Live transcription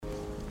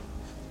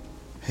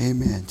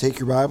Amen. Take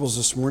your Bibles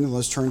this morning.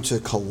 Let's turn to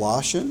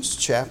Colossians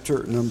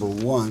chapter number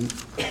 1.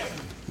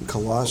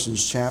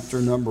 Colossians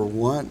chapter number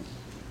 1.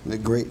 The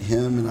great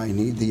hymn, And I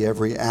Need Thee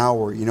Every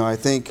Hour. You know, I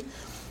think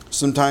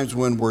sometimes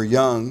when we're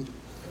young,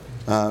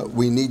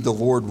 we need the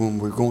Lord when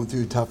we're going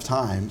through tough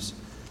times.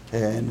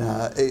 And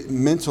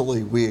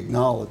mentally, we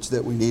acknowledge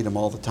that we need Him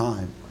all the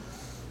time.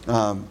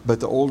 But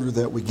the older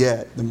that we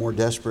get, the more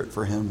desperate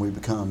for Him we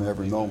become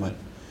every moment.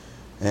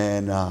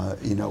 And,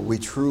 we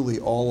truly,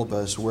 all of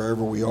us,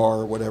 wherever we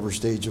are, whatever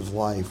stage of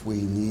life, we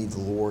need the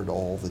Lord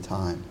all the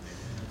time.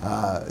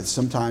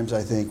 Sometimes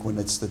I think when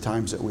it's the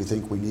times that we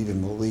think we need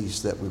Him the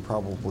least, that we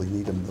probably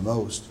need Him the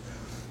most.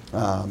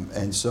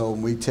 And so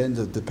we tend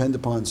to depend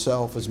upon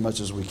self as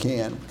much as we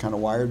can. We're kind of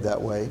wired that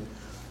way.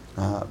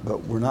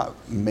 But we're not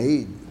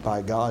made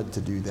by God to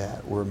do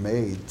that. We're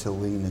made to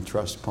lean and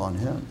trust upon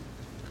Him.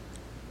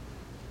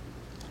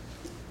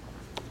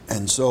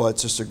 And so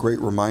it's just a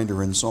great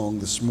reminder in song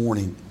this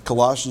morning.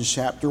 Colossians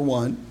chapter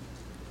 1,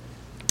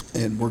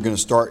 and we're going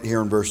to start here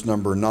in verse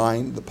number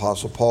 9. The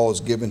Apostle Paul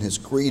has given his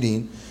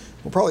greeting.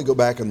 We'll probably go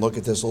back and look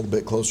at this a little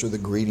bit closer, the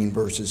greeting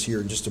verses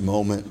here in just a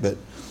moment. But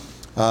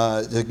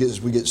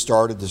as we get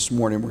started this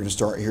morning, we're going to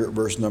start here at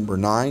verse number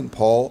 9.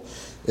 Paul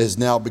is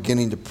now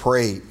beginning to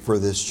pray for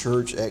this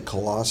church at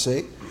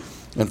Colossae.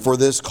 And for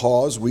this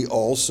cause, we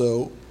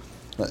also,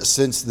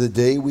 since the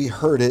day we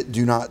heard it,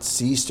 do not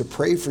cease to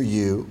pray for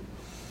you,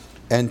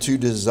 and to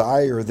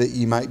desire that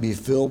ye might be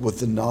filled with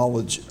the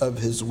knowledge of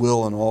His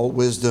will and all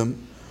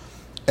wisdom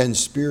and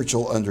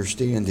spiritual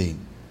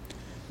understanding,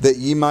 that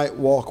ye might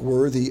walk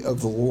worthy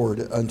of the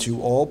Lord unto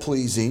all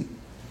pleasing,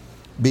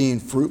 being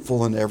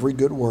fruitful in every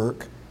good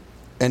work,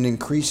 and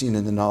increasing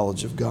in the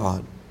knowledge of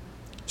God,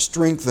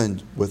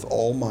 strengthened with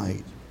all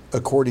might,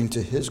 according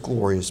to His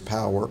glorious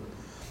power,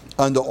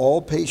 unto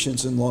all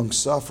patience and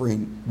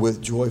longsuffering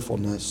with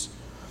joyfulness,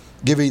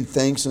 giving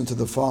thanks unto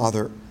the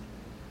Father,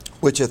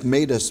 which hath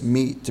made us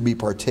meet to be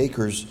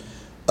partakers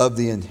of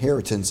the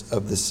inheritance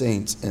of the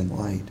saints in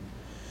light,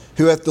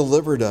 who hath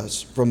delivered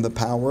us from the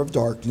power of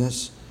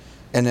darkness,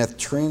 and hath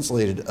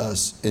translated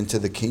us into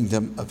the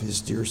kingdom of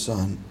His dear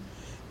Son,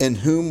 in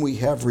whom we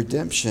have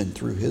redemption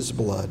through His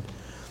blood,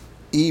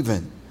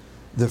 even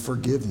the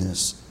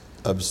forgiveness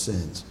of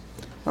sins.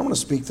 I want to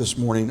speak this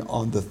morning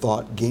on the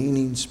thought,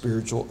 gaining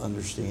spiritual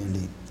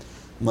understanding.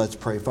 Let's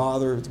pray.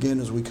 Father, again,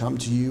 as we come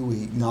to You,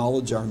 we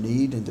acknowledge our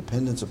need and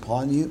dependence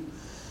upon You.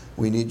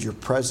 We need Your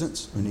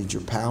presence. We need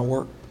Your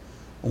power.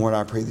 And Lord,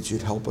 I pray that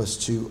You'd help us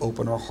to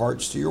open our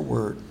hearts to Your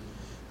word.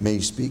 May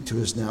You speak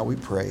to us now, we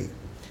pray.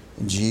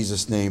 In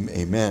Jesus' name,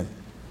 amen.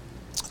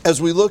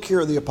 As we look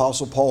here, the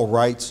Apostle Paul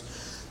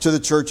writes to the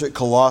church at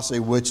Colossae,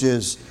 which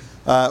is,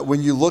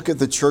 when you look at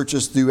the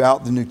churches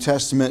throughout the New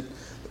Testament,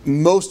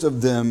 most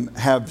of them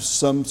have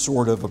some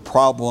sort of a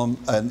problem,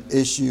 an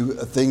issue,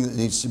 a thing that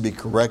needs to be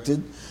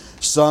corrected.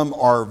 Some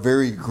are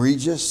very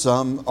egregious.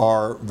 Some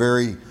are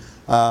very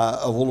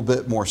a little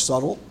bit more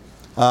subtle.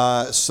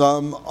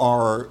 Some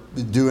are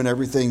doing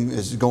everything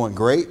is going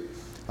great,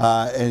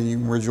 and you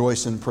can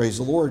rejoice and praise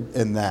the Lord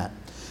in that.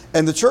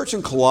 And the church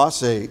in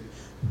Colossae,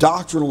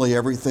 doctrinally,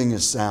 everything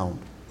is sound.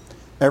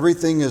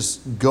 Everything is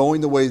going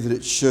the way that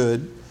it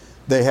should.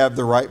 They have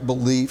the right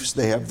beliefs.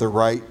 They have the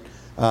right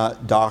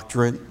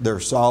doctrine. They're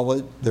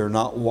solid. They're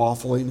not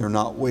waffling. They're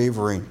not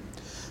wavering.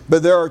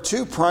 But there are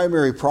two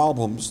primary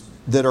problems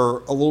that are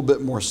a little bit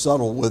more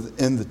subtle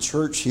within the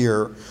church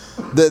here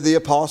that the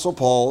Apostle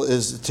Paul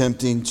is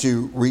attempting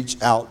to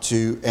reach out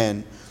to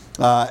and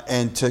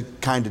to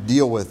kind of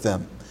deal with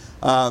them.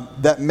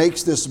 That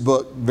makes this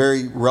book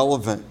very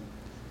relevant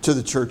to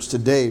the church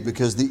today,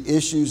 because the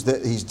issues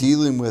that he's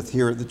dealing with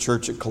here at the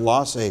church at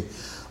Colossae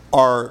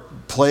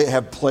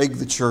have plagued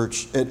the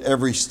church at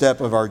every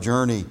step of our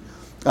journey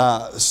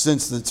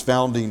since its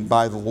founding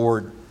by the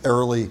Lord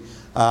early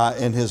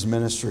in His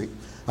ministry.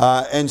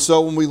 And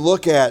so when we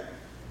look at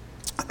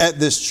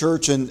this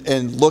church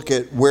and look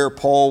at where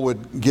Paul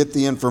would get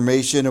the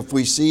information, if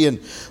we see in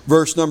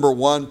verse number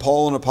 1,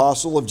 Paul, an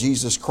apostle of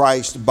Jesus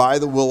Christ by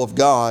the will of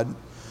God,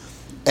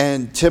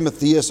 and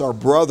Timotheus, our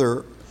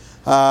brother,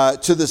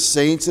 to the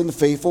saints and the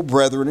faithful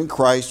brethren in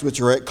Christ which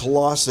are at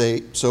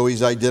Colossae. So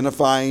he's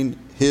identifying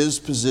his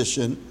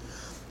position.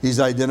 He's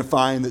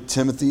identifying that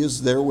Timothy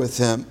is there with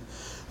him.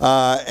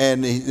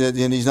 And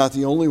he's not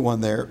the only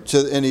one there.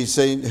 And he's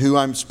saying who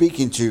I'm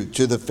speaking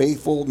to the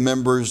faithful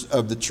members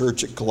of the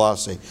church at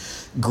Colossae.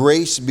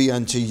 Grace be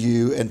unto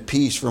you and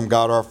peace from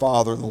God our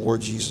Father and the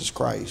Lord Jesus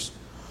Christ.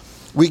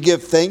 We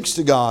give thanks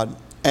to God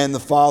and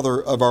the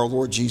Father of our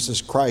Lord Jesus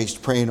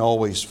Christ, praying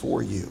always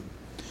for you.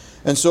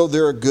 And so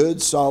they're a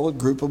good, solid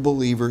group of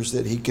believers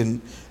that he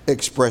can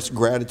express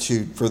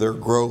gratitude for their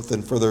growth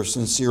and for their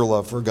sincere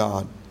love for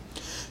God.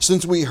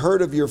 Since we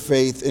heard of your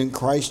faith in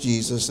Christ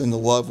Jesus and the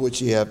love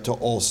which ye have to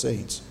all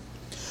saints,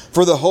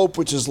 for the hope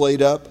which is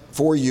laid up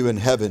for you in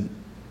heaven,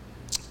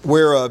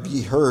 whereof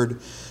ye heard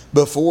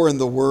before in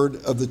the word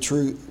of the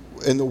truth,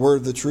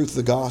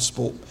 the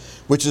gospel,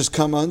 which is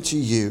come unto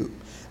you,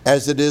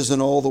 as it is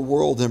in all the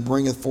world, and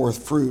bringeth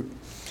forth fruit,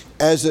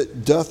 as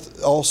it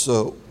doth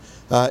also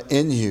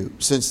in you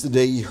since the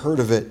day ye heard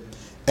of it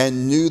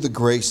and knew the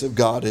grace of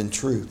God in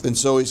truth. And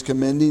so he's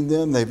commending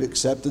them. They've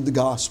accepted the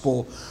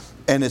gospel,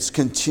 and it's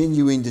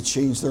continuing to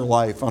change their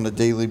life on a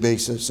daily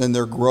basis. And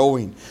they're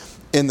growing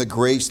in the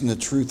grace and the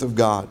truth of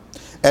God.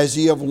 As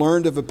ye have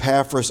learned of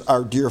Epaphras,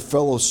 our dear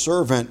fellow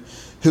servant,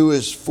 who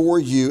is for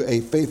you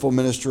a faithful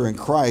minister in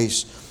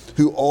Christ,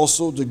 who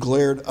also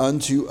declared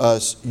unto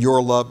us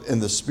your love in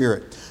the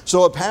Spirit.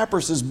 So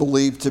Epaphras is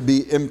believed to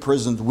be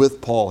imprisoned with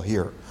Paul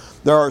here.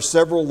 There are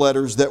several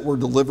letters that were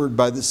delivered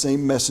by the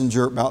same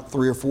messenger, about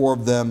 3 or 4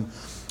 of them,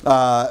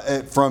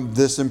 from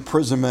this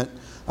imprisonment.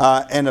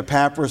 And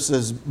Epaphras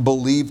is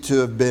believed to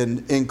have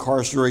been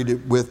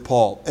incarcerated with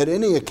Paul. At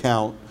any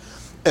account,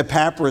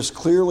 Epaphras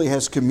clearly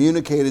has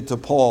communicated to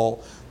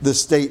Paul the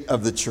state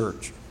of the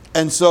church.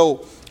 And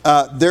so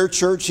their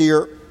church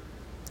here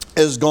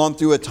has gone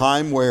through a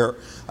time where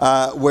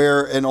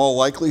in all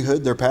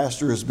likelihood their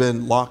pastor has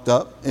been locked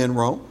up in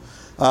Rome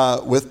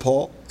with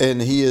Paul,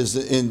 and he has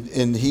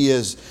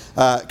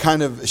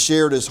kind of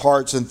shared his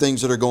hearts and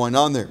things that are going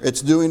on there.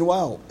 It's doing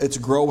well. It's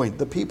growing.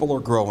 The people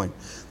are growing.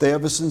 They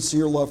have a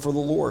sincere love for the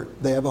Lord.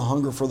 They have a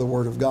hunger for the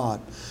Word of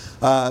God.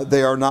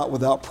 They are not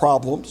without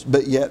problems,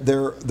 but yet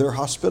they're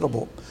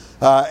hospitable.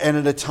 And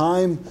at a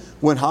time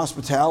when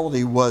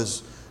hospitality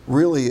was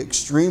really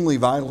extremely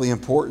vitally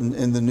important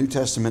in the New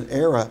Testament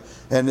era,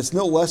 and it's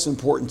no less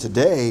important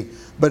today,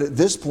 but at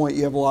this point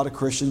you have a lot of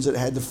Christians that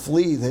had to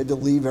flee. They had to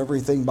leave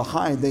everything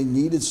behind. They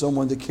needed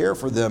someone to care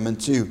for them and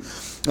to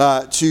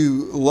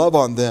love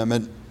on them.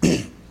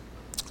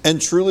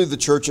 And truly the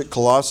church at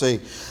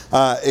Colossae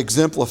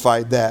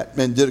exemplified that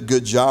and did a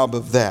good job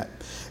of that.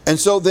 And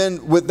so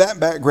then with that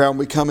background,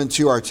 we come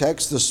into our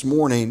text this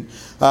morning.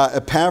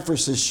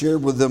 Epaphras has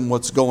shared with them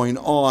what's going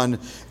on.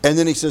 And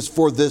then he says,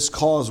 for this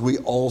cause we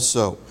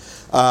also,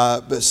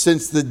 but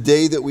since the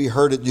day that we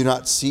heard it, do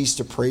not cease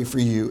to pray for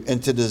you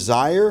and to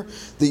desire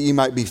that ye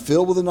might be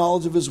filled with the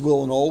knowledge of his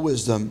will and all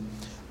wisdom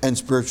and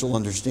spiritual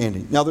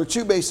understanding. Now, there are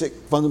 2 basic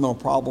fundamental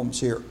problems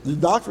here. The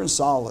doctrine is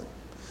solid.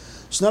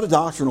 It's not a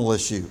doctrinal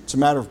issue. It's a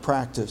matter of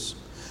practice.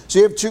 So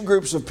you have 2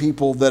 groups of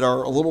people that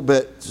are a little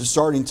bit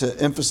starting to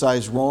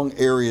emphasize wrong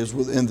areas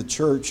within the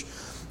church.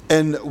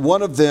 And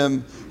one of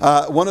them,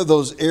 one of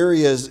those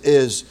areas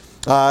is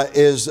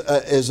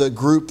a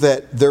group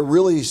that they're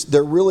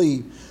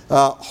really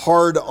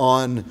hard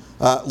on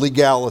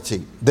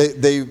legality.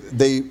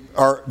 They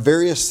are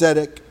very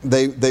ascetic.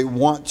 They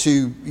want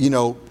to,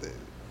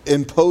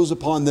 impose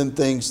upon them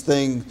things,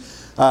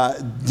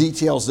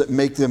 details that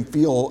make them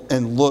feel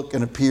and look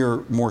and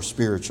appear more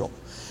spiritual.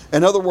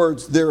 In other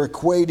words, they're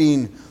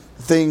equating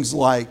things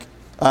like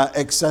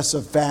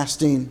excessive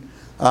fasting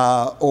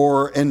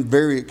or, in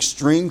very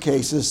extreme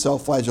cases,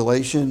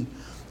 self-flagellation,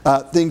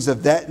 things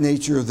of that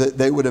nature that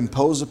they would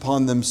impose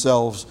upon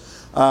themselves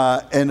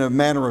in a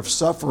manner of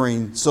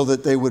suffering so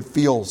that they would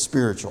feel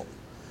spiritual.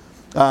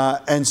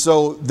 And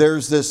so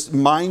there's this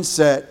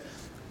mindset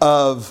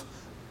of,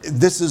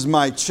 this is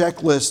my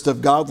checklist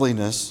of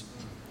godliness,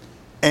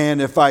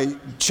 and if I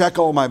check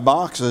all my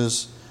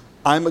boxes,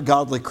 I'm a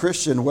godly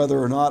Christian, whether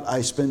or not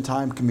I spend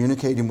time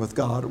communicating with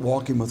God,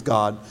 walking with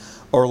God,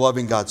 or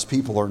loving God's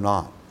people or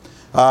not.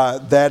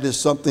 That is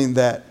something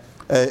that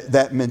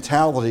that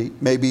mentality,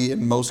 maybe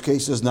in most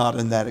cases not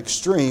in that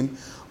extreme,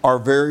 are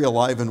very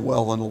alive and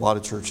well in a lot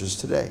of churches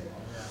today.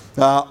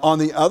 On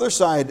the other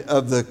side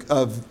of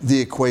the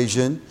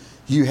equation,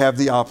 you have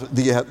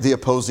the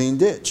opposing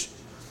ditch.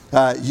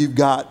 You've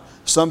got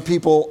some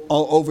people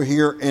over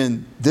here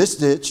in this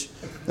ditch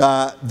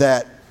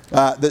that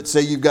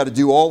say you've got to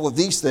do all of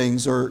these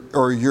things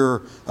or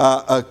you're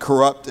a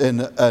corrupt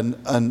and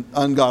an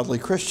ungodly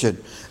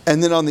Christian.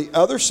 And then on the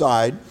other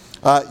side,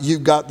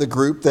 you've got the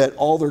group that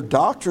all their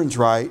doctrine's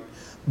right,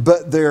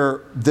 but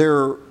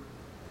their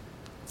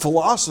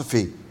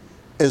philosophy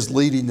is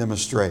leading them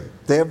astray.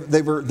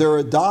 They're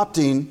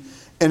adopting,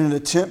 in an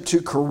attempt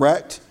to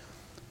correct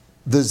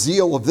the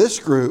zeal of this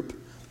group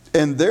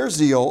and their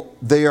zeal,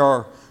 they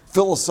are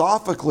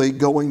philosophically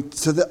going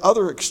to the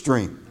other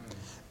extreme.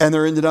 And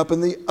they're ended up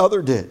in the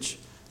other ditch.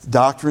 The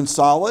doctrine's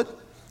solid,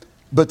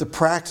 but the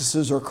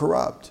practices are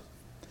corrupt.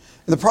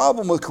 And the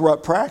problem with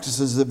corrupt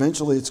practices is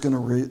eventually it's going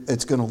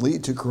to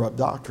lead to corrupt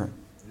doctrine.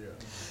 Yeah.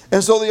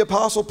 And so the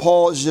Apostle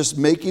Paul is just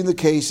making the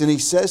case, and he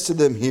says to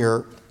them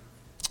here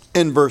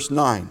in verse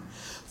 9,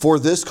 for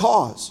this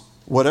cause,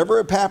 whatever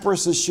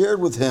Epaphras has shared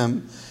with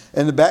him,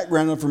 and the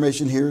background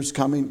information here is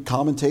coming,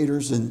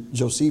 commentators and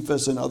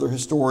Josephus and other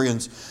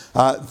historians,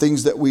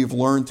 things that we've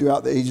learned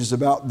throughout the ages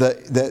about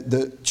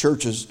the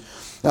churches.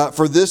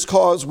 For this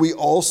cause we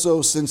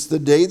also, since the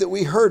day that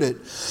we heard it,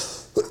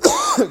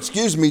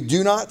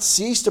 do not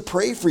cease to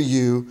pray for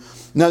you.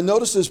 Now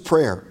notice this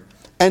prayer.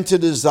 And to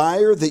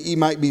desire that ye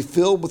might be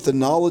filled with the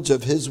knowledge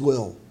of his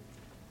will.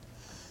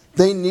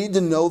 They need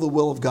to know the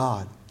will of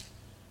God.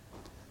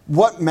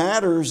 What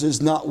matters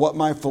is not what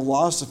my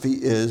philosophy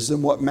is,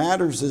 and what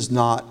matters is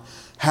not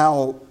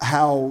how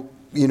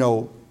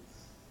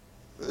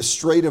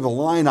straight of a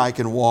line I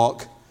can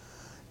walk.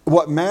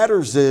 What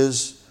matters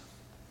is,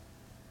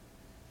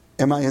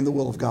 am I in the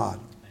will of God?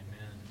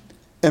 Amen.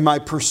 Am I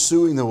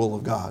pursuing the will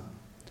of God?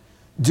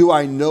 Do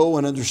I know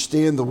and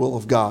understand the will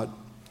of God?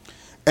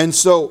 And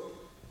so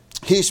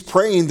he's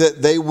praying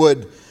that they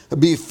would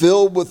be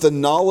filled with the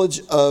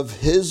knowledge of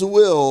his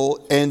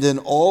will and in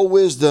all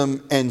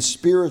wisdom and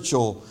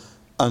spiritual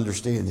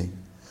understanding.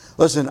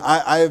 Listen,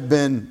 I have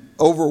been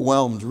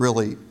overwhelmed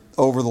really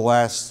over the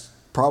last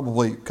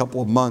probably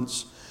couple of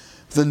months.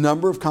 The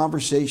number of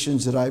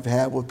conversations that I've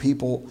had with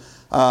people,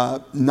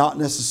 not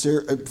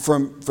necessarily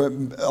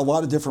from a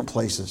lot of different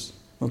places.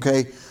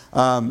 Okay,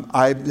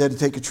 I had to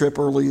take a trip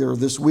earlier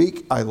this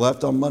week. I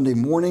left on Monday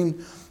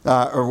morning,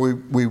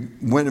 we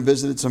went and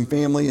visited some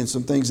family and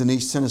some things in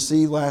East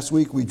Tennessee last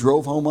week. We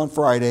drove home on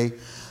Friday.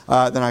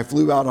 Then I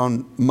flew out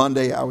on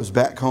Monday. I was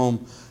back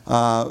home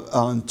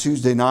on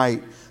Tuesday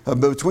night.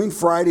 But between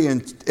Friday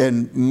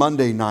and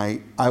Monday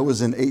night, I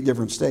was in 8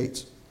 different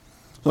states.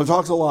 So I've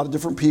talked to a lot of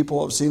different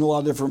people. I've seen a lot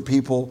of different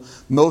people.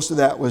 Most of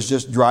that was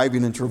just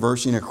driving and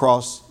traversing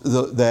across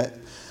that.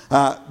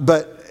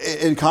 But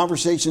in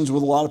conversations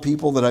with a lot of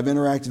people that I've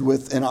interacted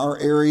with in our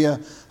area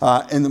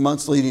in the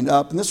months leading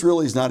up, and this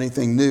really is not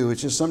anything new.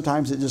 It's just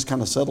sometimes it just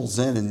kind of settles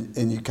in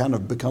and you kind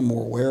of become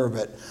more aware of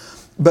it.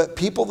 But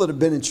people that have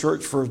been in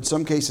church for, in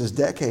some cases,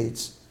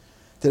 decades,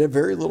 that have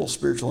very little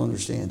spiritual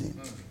understanding.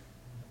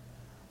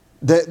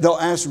 They'll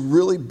ask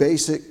really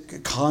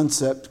basic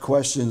concept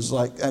questions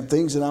like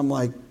things that I'm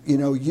like,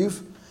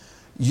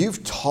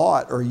 you've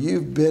taught or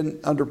you've been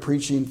under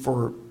preaching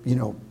for,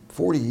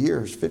 40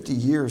 years, 50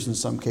 years in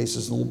some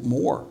cases, a little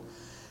more.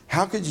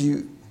 How could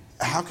you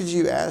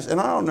ask?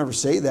 And I don't ever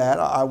say that.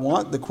 I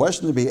want the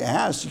question to be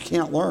asked. You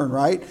can't learn,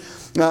 right?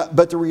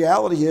 But the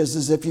reality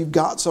is if you've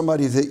got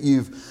somebody that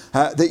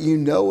you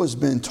know has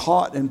been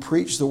taught and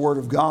preached the Word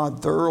of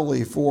God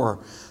thoroughly for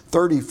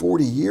 30,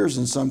 40 years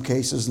in some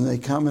cases, and they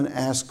come and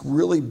ask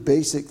really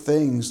basic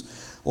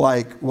things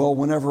like, well,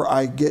 whenever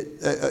I get,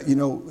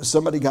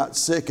 somebody got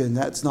sick and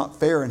that's not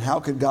fair, and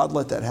how could God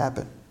let that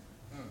happen?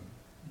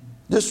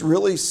 Just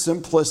really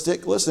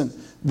simplistic. Listen,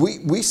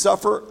 we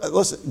suffer.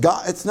 Listen,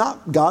 God, it's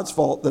not God's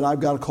fault that I've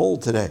got a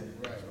cold today.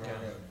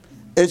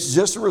 It's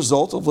just a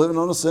result of living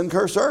on a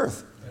sin-cursed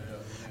earth.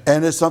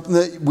 And it's something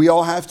that we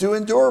all have to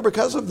endure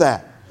because of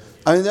that.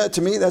 I mean,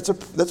 to me, that's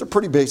a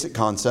pretty basic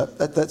concept.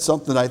 That's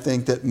something I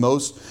think that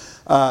most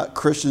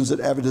Christians that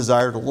have a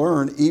desire to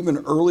learn, even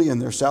early in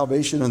their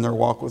salvation and their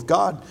walk with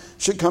God,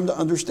 should come to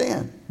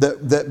understand.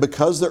 That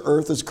because the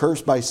earth is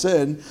cursed by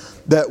sin,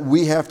 that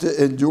we have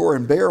to endure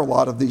and bear a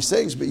lot of these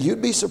things. But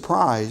you'd be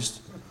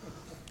surprised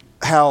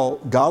how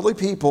godly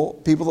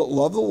people that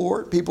love the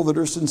Lord, people that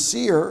are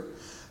sincere,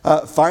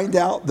 find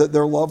out that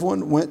their loved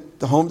one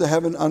went home to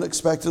heaven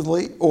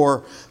unexpectedly,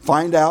 or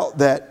find out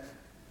that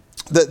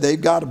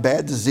they've got a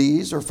bad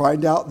disease, or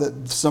find out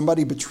that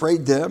somebody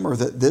betrayed them, or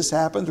that this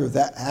happened or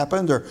that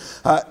happened, or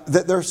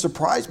that they're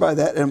surprised by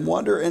that and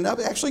wonder and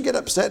actually get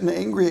upset and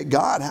angry at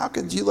God. How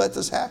could you let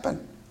this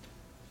happen?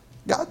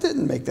 God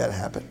didn't make that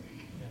happen.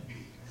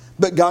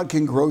 But God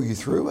can grow you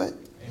through it.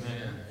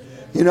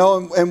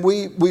 And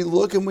we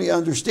look and we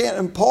understand.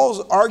 And Paul's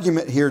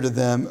argument here to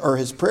them, or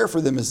his prayer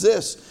for them, is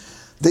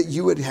this: that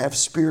you would have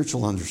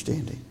spiritual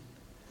understanding.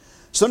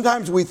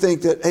 Sometimes we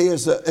think that, hey,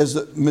 as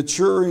a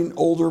maturing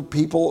older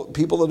people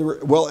that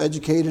are well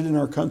educated in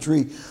our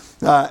country,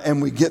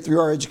 and we get through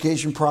our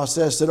education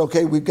process, that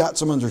okay, we've got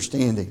some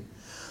understanding.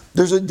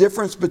 There's a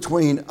difference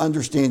between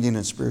understanding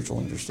and spiritual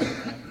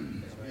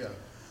understanding.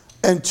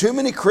 And too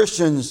many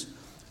Christians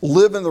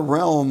live in the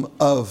realm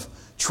of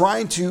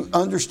trying to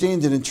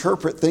understand and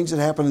interpret things that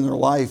happen in their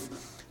life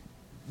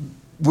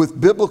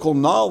with biblical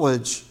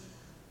knowledge,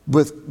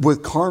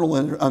 with carnal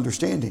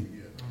understanding.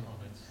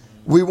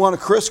 We want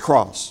to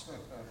crisscross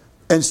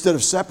instead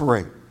of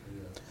separate.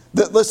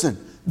 Listen,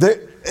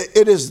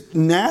 it is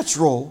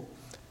natural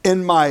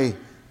in my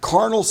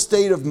carnal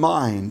state of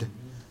mind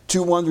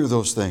to wonder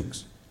those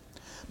things.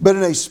 But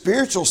in a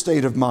spiritual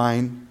state of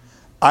mind,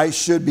 I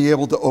should be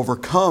able to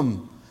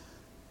overcome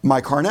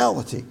my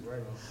carnality.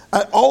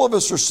 All of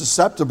us are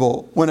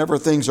susceptible whenever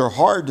things are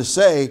hard to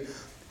say,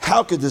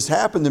 how could this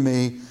happen to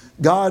me?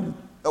 God,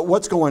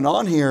 what's going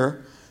on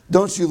here?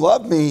 Don't you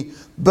love me?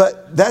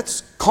 But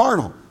that's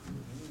carnal.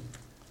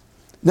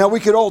 Now,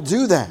 we could all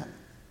do that.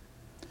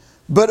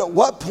 But at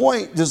what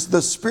point does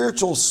the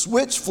spiritual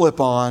switch flip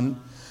on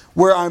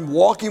where I'm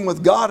walking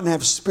with God and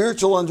have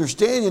spiritual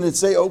understanding and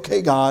say,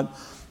 okay, God,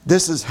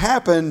 this has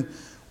happened.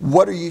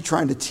 What are you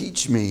trying to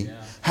teach me?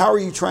 How are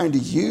you trying to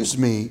use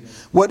me?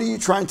 What are you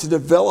trying to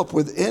develop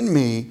within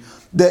me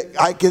that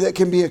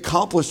can be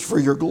accomplished for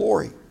your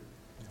glory?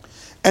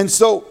 And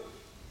so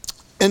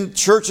in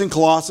church in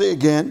Colossae,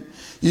 again,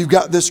 you've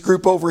got this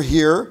group over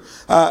here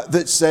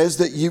that says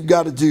that you've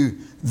got to do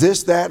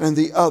this, that, and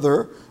the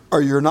other, or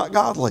you're not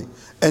godly.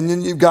 And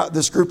then you've got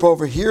this group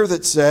over here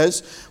that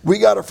says we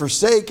got to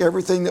forsake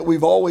everything that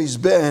we've always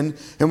been,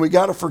 and we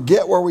got to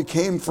forget where we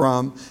came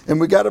from, and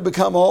we got to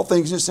become all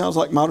things. It sounds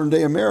like modern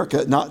day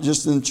America, not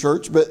just in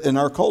church, but in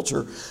our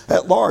culture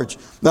at large.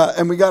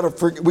 And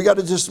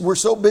we're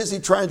so busy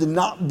trying to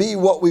not be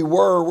what we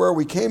were or where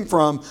we came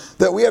from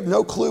that we have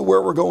no clue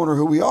where we're going or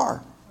who we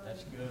are.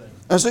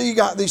 And so you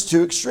got these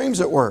two extremes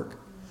at work.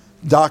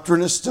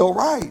 Doctrine is still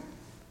right.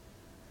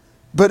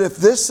 But if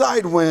this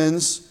side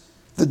wins,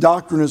 the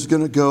doctrine is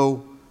going to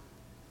go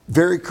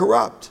very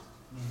corrupt.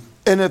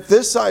 And if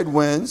this side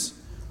wins,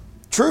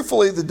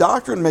 truthfully, the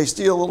doctrine may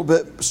stay a little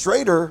bit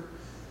straighter,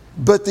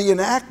 but the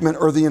enactment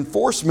or the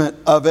enforcement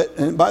of it,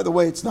 and by the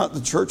way, it's not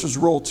the church's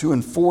role to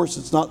enforce,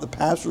 it's not the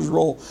pastor's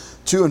role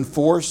to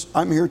enforce.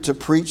 I'm here to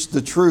preach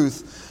the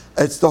truth.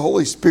 It's the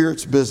Holy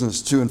Spirit's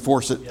business to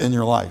enforce it in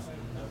your life.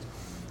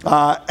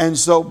 And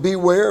so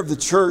beware of the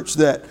church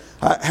that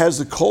has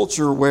a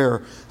culture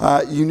where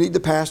you need the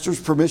pastor's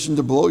permission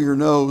to blow your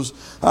nose,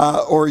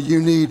 or you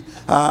need,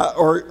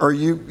 or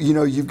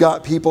you've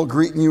got people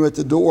greeting you at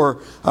the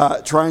door,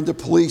 trying to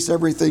police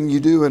everything you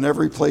do in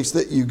every place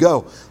that you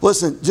go.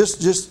 Listen,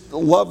 just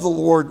love the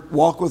Lord,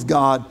 walk with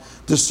God,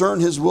 discern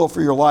His will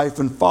for your life,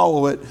 and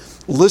follow it.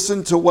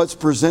 Listen to what's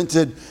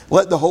presented.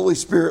 Let the Holy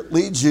Spirit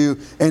lead you.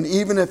 And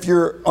even if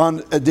you're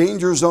on a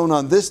danger zone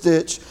on this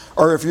ditch,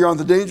 or if you're on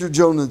the danger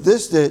zone in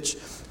this ditch,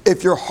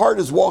 if your heart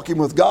is walking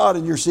with God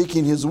and you're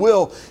seeking His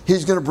will,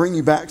 He's going to bring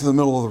you back to the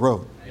middle of the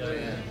road.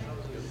 Amen.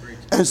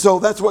 And so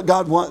that's what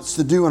God wants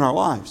to do in our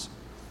lives.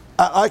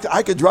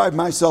 I could drive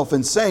myself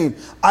insane.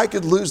 I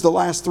could lose the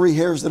last 3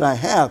 hairs that I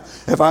have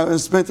if I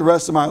spent the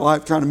rest of my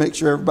life trying to make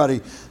sure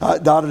everybody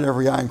dotted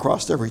every I and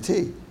crossed every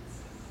T.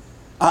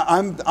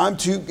 I'm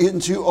getting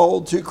too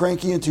old, too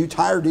cranky, and too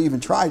tired to even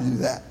try to do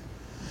that.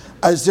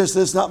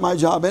 It's not my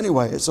job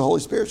anyway. It's the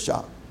Holy Spirit's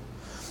job.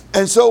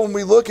 And so when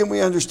we look and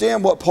we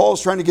understand what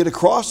Paul's trying to get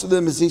across to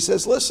them is he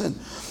says, listen,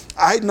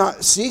 I'm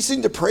not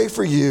ceasing to pray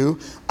for you.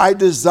 I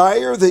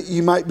desire that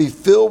you might be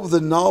filled with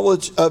the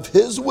knowledge of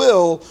His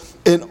will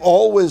in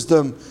all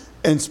wisdom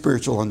and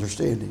spiritual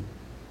understanding.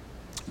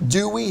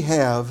 Do we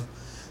have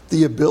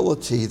the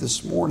ability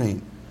this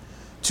morning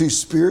to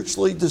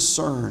spiritually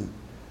discern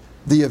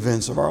the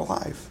events of our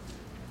life?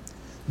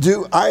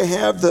 Do I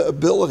have the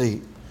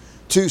ability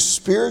to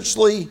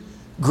spiritually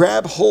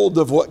grab hold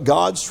of what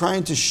God's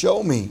trying to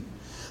show me,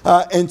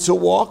 and to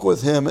walk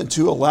with Him and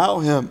to allow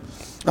Him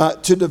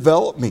to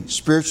develop me?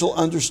 Spiritual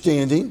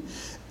understanding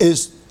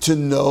is to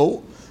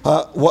know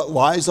what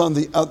lies on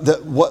the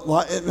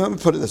let me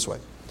put it this way.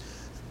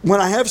 When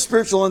I have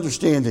spiritual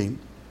understanding,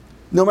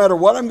 no matter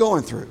what I'm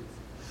going through,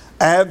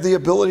 I have the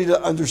ability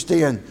to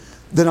understand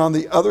that on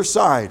the other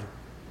side,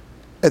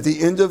 at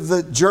the end of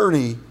the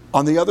journey,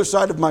 on the other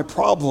side of my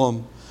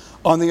problem,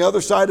 on the other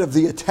side of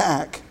the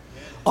attack,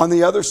 on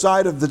the other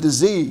side of the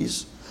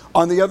disease,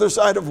 on the other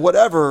side of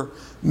whatever,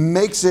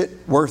 makes it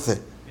worth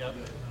it. Yep,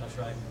 that's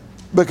right.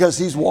 Because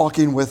He's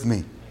walking with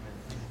me,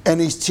 and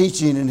He's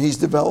teaching, and He's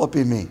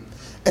developing me,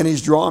 and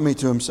He's drawing me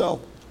to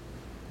Himself.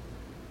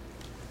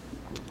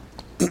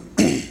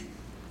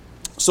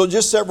 So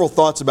just several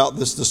thoughts about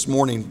this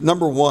morning.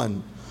 Number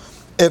one,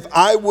 if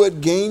I would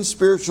gain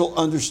spiritual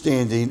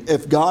understanding,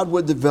 if God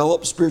would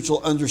develop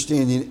spiritual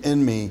understanding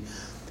in me,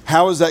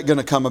 how is that going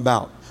to come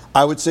about?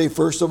 I would say,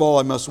 first of all,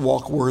 I must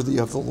walk worthy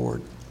of the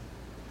Lord.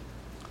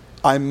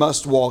 I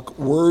must walk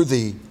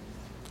worthy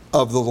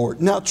of the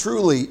Lord. Now,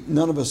 truly,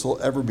 none of us will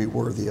ever be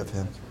worthy of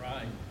Him. That's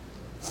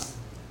right.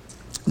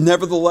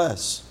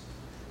 Nevertheless,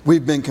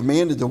 we've been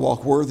commanded to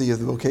walk worthy of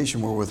the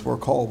vocation wherewith we're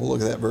called. We'll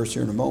look at that verse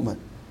here in a moment.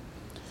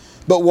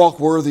 But walk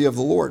worthy of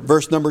the Lord.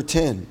 Verse number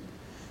 10.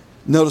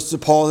 Notice to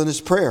Paul in his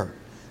prayer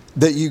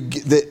that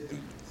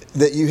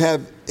you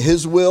have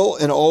His will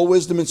and all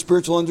wisdom and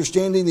spiritual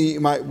understanding, that you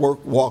might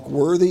walk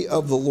worthy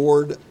of the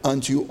Lord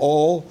unto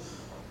all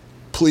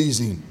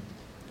pleasing,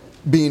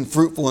 being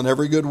fruitful in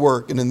every good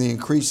work and in the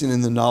increasing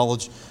in the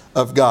knowledge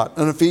of God.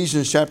 In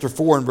Ephesians chapter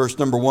 4 and verse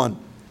number 1,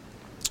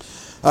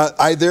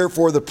 I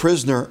therefore, the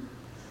prisoner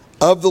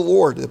of the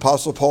Lord, the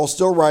Apostle Paul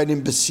still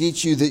writing,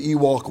 beseech you that you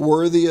walk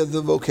worthy of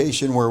the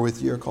vocation wherewith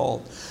you're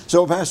called.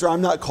 So, Pastor, I'm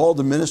not called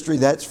to ministry.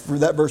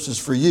 That verse is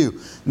for you.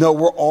 No,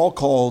 we're all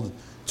called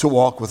to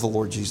walk with the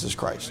Lord Jesus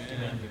Christ.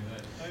 Amen.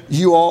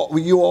 You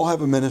all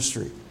have a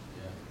ministry.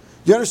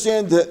 You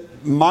understand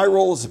that my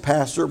role as a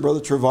pastor, Brother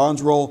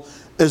Trevon's role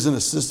as an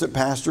assistant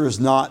pastor, is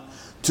not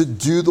to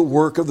do the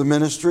work of the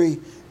ministry.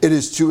 It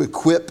is to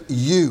equip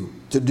you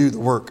to do the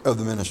work of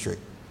the ministry.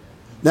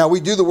 Now,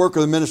 we do the work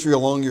of the ministry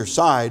along your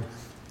side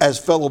as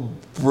fellow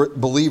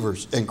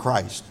believers in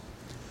Christ.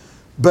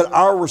 But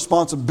our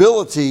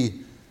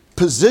responsibility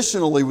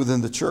positionally within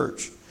the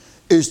church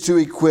is to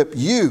equip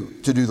you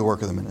to do the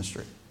work of the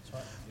ministry.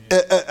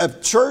 A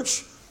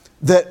church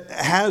that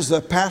has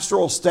a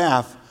pastoral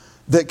staff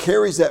that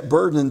carries that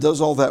burden and does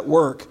all that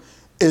work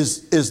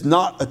is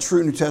not a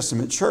true New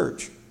Testament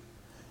church.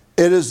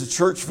 It is a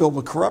church filled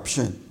with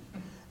corruption.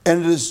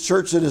 And it is a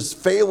church that is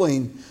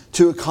failing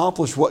to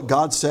accomplish what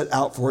God set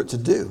out for it to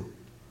do.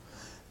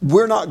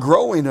 We're not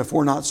growing if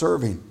we're not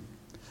serving.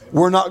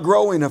 We're not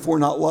growing if we're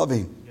not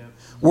loving.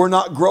 We're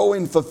not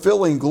growing,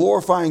 fulfilling,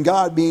 glorifying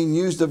God, being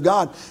used of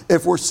God,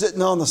 if we're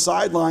sitting on the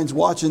sidelines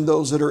watching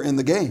those that are in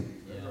the game.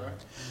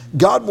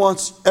 God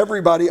wants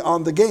everybody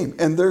on the game.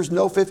 And there's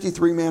no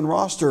 53-man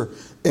roster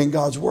in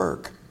God's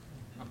work.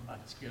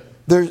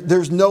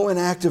 There's no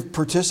inactive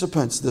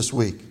participants this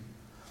week.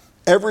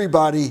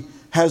 Everybody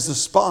has a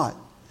spot.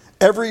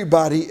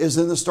 Everybody is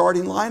in the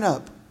starting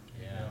lineup.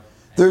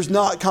 There's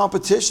not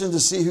competition to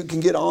see who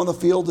can get on the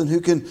field and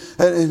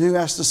who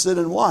has to sit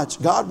and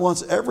watch. God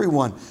wants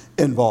everyone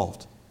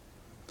involved.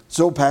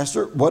 So,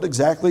 Pastor, what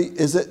exactly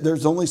is it?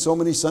 There's only so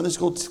many Sunday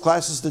school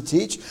classes to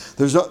teach.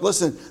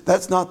 Listen,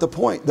 that's not the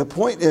point. The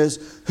point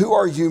is, who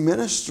are you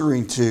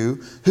ministering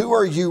to? Who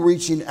are you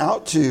reaching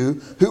out to?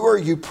 Who are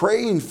you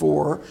praying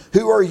for?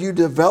 Who are you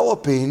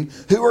developing?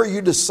 Who are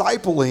you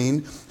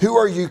discipling? Who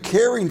are you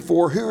caring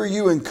for? Who are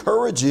you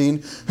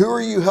encouraging? Who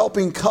are you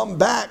helping come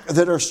back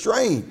that are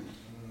straying?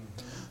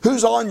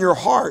 Who's on your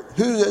heart?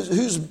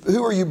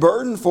 Who are you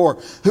burdened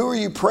for? Who are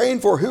you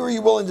praying for? Who are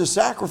you willing to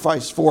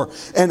sacrifice for?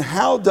 And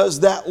how does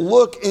that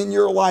look in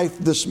your life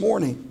this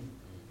morning?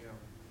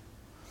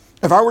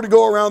 If I were to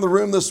go around the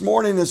room this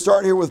morning and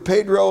start here with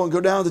Pedro and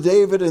go down to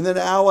David and then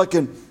Alec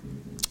and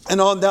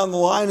on down the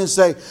line and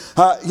say,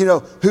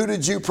 who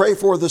did you pray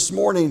for this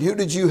morning? Who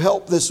did you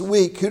help this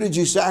week? Who did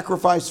you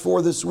sacrifice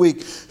for this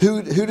week?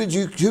 Who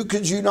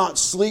could you not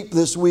sleep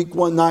this week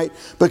one night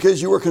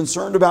because you were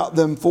concerned about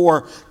them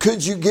for?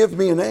 Could you give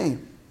me a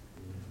name?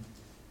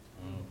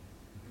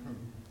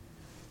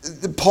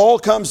 Paul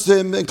comes to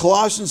him in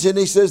Colossians and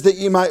he says that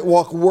you might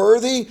walk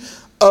worthy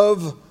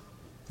of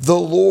the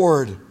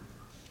Lord,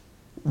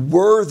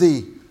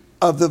 worthy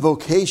of the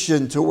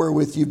vocation to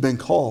wherewith you've been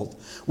called.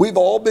 We've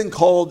all been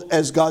called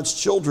as God's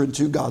children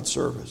to God's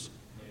service.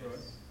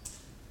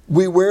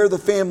 We wear the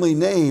family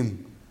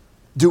name.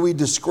 Do we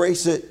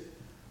disgrace it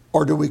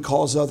or do we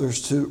cause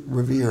others to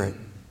revere it?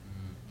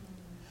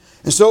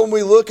 And so when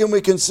we look and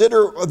we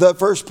consider, the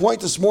first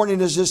point this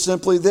morning is just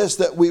simply this,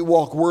 that we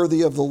walk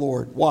worthy of the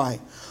Lord. Why?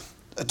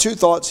 Two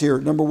thoughts here.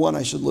 Number one,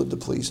 I should live to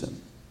please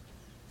Him.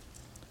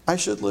 I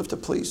should live to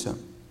please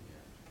Him.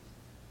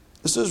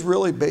 This is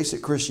really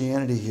basic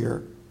Christianity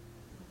here.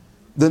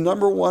 The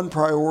number one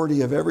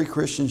priority of every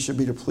Christian should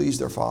be to please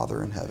their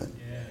Father in heaven.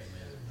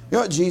 You know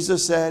what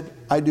Jesus said?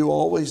 I do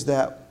always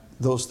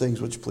those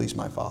things which please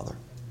my Father.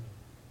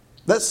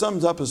 That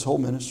sums up His whole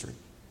ministry.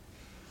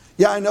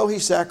 Yeah, I know He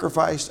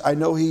sacrificed. I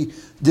know He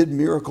did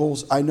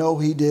miracles. I know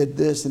He did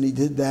this and He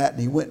did that.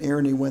 And He went here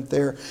and He went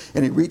there.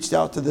 And He reached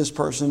out to this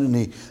person and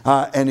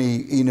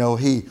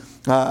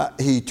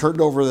He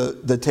turned over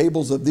the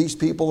tables of these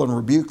people and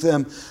rebuked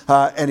them.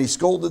 And He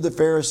scolded the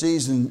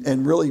Pharisees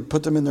and really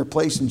put them in their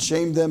place and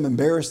shamed them,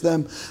 embarrassed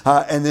them.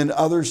 And then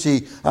others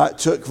He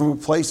took from a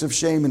place of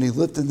shame and He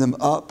lifted them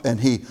up and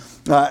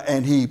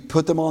He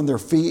put them on their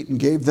feet and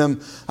gave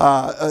them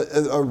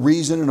a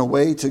reason and a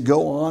way to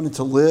go on and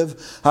to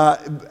live.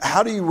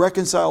 How do you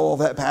reconcile all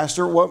that,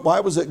 Pastor? Why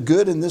was it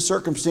good in this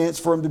circumstance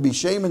for Him to be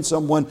shaming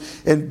someone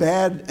and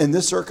bad in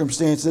this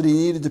circumstance that He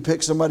needed to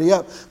pick somebody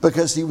up?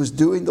 Because He was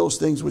doing those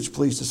things which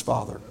pleased His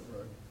Father.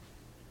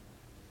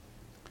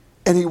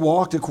 And He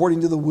walked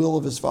according to the will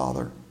of His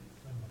Father.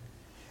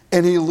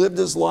 And He lived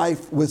His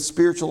life with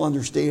spiritual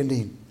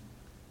understanding.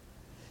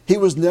 He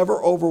was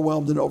never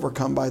overwhelmed and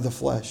overcome by the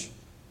flesh.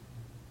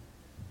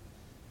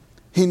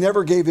 He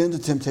never gave in to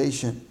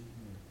temptation.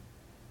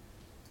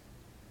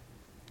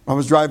 I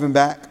was driving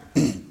back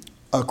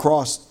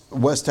across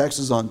West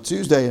Texas on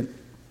Tuesday,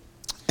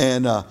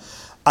 and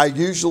I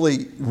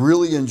usually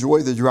really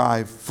enjoy the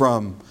drive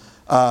from,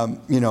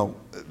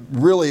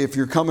 really if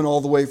you're coming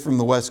all the way from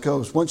the West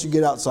Coast, once you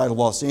get outside of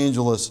Los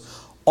Angeles,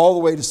 all the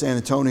way to San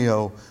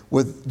Antonio,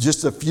 with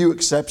just a few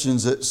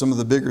exceptions at some of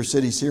the bigger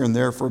cities here and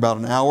there for about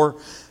an hour,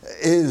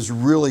 it is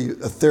really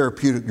a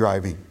therapeutic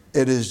driving.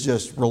 It is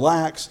just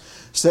relax,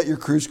 set your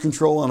cruise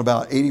control on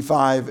about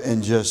 85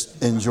 and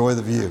just enjoy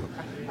the view.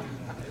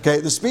 Okay,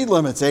 the speed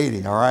limit's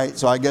 80, all right?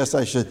 So I guess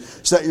I should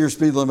set your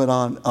speed limit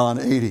on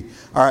 80.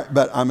 All right,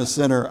 but I'm a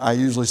sinner. I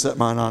usually set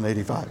mine on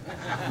 85.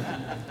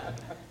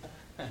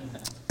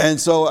 And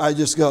so I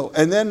just go.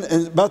 And then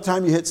about the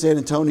time you hit San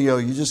Antonio,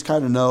 you just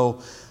kind of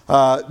know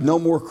no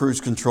more cruise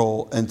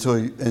control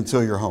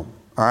until you're home.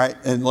 All right,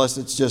 unless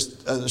it's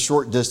just a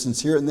short distance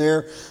here and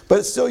there, but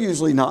it's still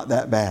usually not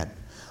that bad.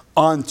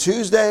 On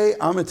Tuesday,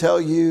 I'm going to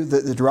tell you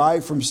that the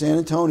drive from San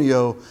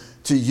Antonio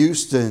to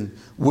Houston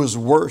was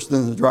worse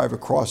than the drive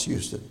across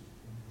Houston.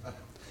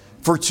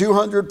 For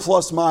 200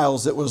 plus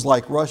miles, it was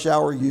like rush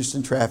hour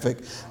Houston traffic,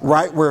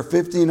 right where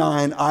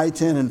 59,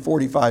 I-10, and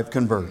 45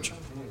 converge.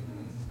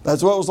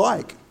 That's what it was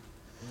like.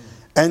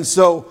 And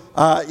so,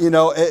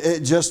 it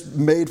just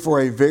made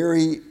for a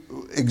very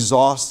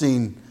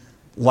exhausting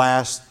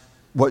last,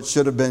 what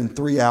should have been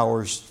 3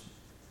 hours,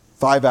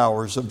 5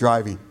 hours of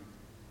driving.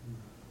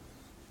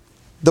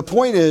 The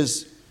point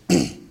is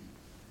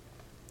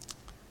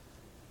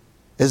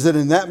that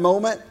in that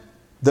moment,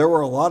 there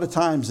were a lot of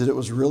times that it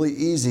was really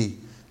easy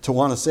to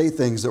want to say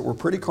things that were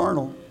pretty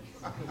carnal.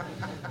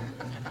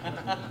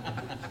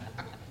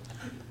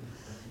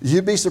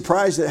 You'd be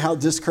surprised at how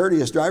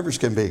discourteous drivers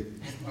can be.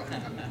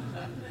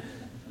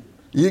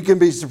 You can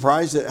be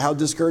surprised at how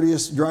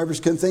discourteous drivers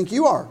can think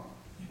you are.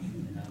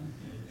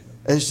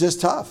 It's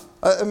just tough.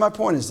 And my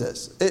point is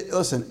this.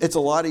 Listen, it's a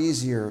lot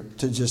easier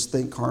to just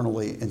think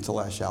carnally and to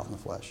lash out in the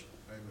flesh.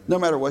 No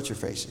matter what you're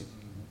facing.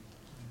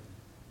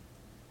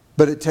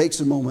 But it takes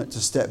a moment to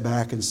step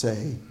back and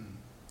say,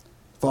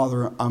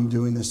 Father, I'm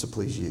doing this to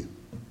please you.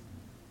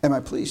 Am I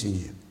pleasing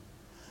you?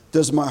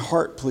 Does my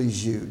heart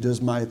please you? Does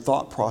my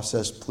thought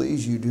process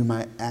please you? Do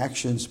my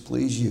actions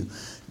please you?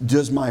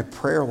 Does my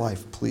prayer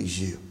life please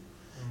you?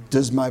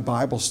 Does my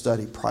Bible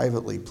study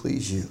privately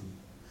please you?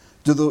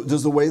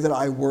 Does the way that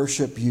I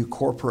worship you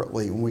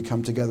corporately when we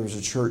come together as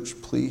a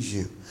church please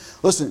you?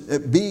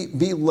 Listen,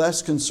 be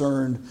less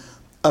concerned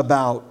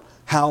about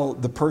how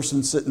the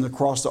person sitting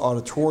across the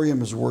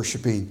auditorium is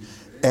worshiping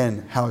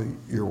and how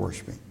you're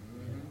worshiping.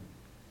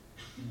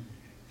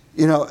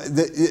 You know,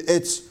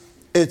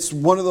 it's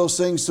one of those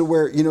things to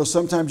where, you know,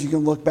 sometimes you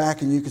can look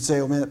back and you can say,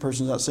 oh man, that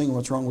person's not singing,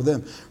 what's wrong with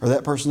them? Or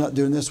that person's not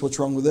doing this, what's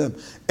wrong with them?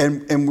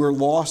 And we're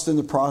lost in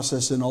the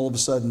process, and all of a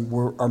sudden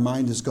our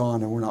mind is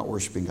gone and we're not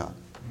worshiping God.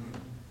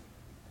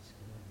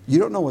 You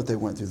don't know what they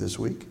went through this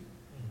week.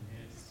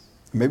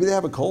 Maybe they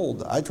have a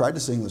cold. I tried to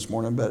sing this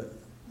morning, but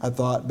I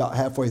thought about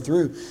halfway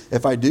through,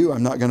 if I do,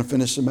 I'm not going to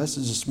finish the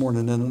message this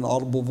morning in an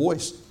audible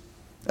voice.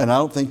 And I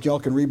don't think y'all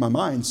can read my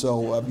mind,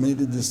 so I've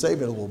needed to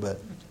save it a little bit.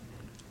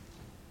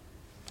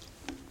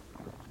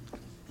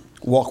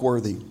 Walk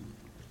worthy.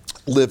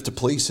 Live to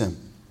please Him.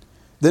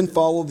 Then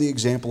follow the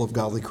example of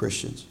godly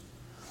Christians.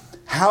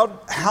 How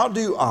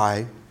do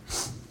I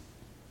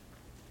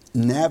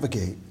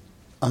navigate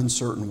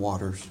uncertain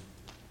waters?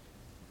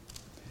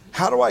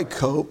 How do I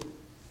cope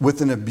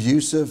with an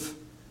abusive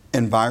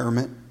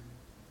environment?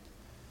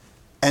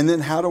 And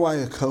then how do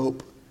I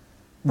cope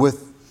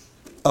with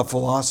a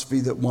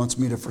philosophy that wants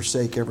me to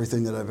forsake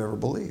everything that I've ever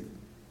believed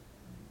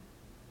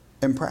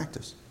and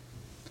practice?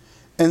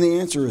 And the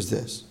answer is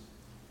this.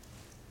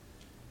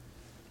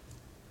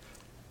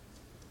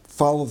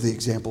 Follow the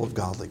example of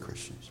godly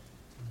Christians.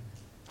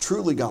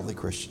 Truly godly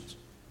Christians.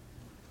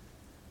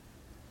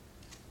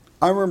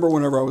 I remember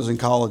whenever I was in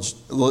college,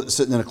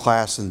 sitting in a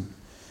class, and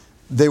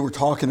they were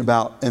talking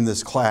about, in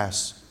this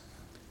class,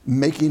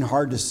 making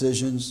hard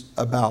decisions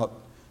about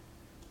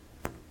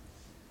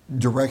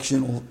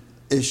directional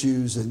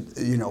issues and,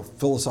 you know,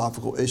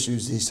 philosophical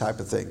issues, these type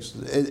of things.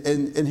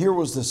 And here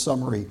was the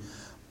summary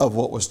of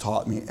what was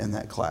taught me in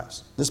that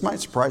class. This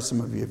might surprise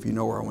some of you if you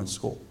know where I went to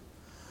school.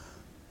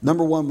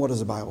 Number one, what does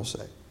the Bible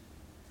say?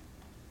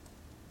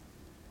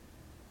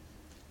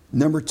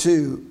 Number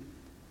two,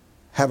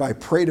 have I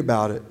prayed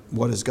about it?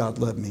 What has God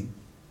led me?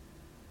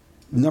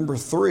 Number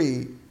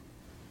three,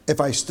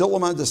 if I still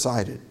am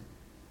undecided,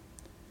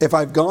 if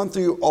I've gone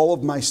through all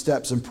of my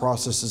steps and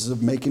processes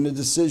of making a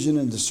decision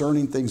and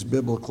discerning things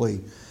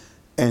biblically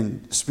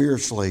and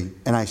spiritually,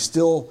 and I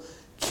still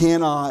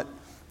cannot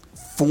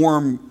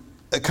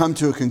come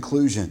to a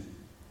conclusion,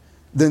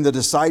 then the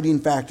deciding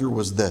factor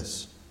was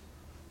this.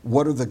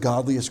 What are the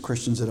godliest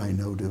Christians that I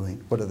know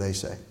doing? What do they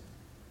say?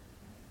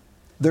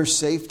 There's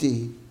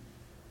safety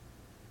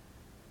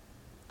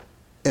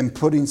in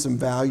putting some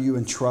value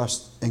and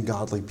trust in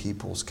godly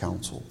people's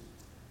counsel.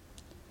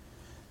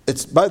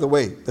 It's, by the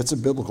way, that's a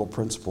biblical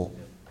principle.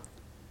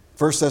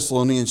 1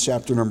 Thessalonians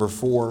chapter number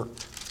 4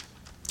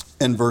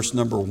 and verse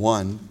number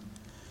 1.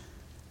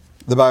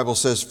 The Bible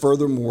says,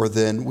 furthermore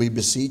then, we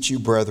beseech you,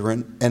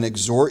 brethren, and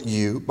exhort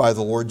you by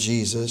the Lord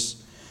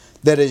Jesus,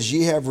 that as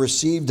ye have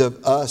received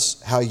of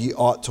us how ye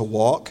ought to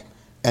walk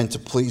and to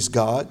please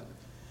God,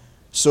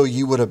 so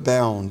ye would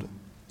abound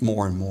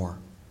more and more.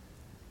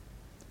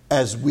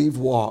 As we've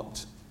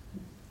walked,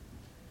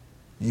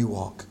 you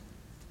walk.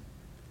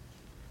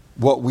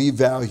 What we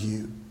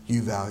value,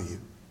 you value.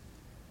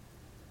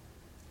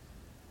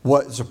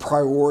 What is a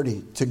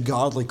priority to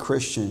godly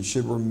Christians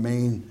should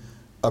remain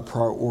a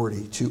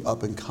priority to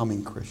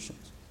up-and-coming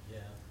Christians. Yeah.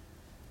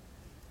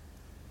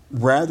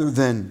 Rather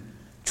than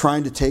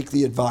trying to take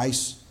the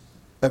advice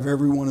of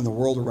everyone in the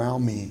world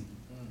around me,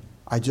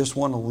 I just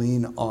want to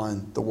lean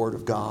on the Word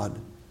of God.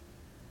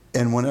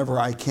 And whenever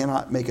I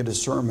cannot make a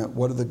discernment,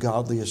 what do the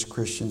godliest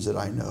Christians that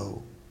I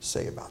know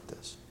say about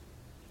this?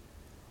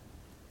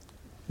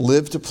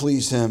 Live to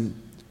please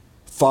Him.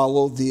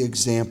 Follow the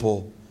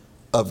example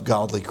of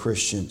godly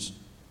Christians.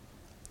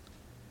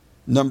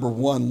 Number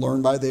one,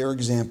 learn by their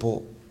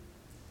example.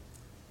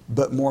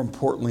 But more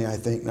importantly, I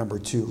think, number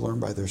two, learn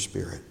by their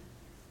spirit.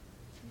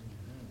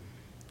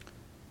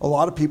 A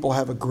lot of people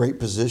have a great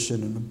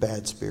position and a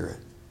bad spirit.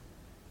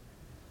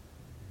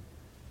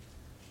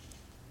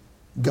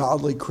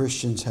 Godly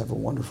Christians have a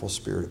wonderful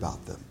spirit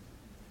about them.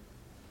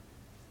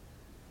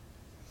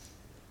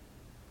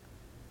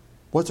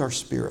 What's our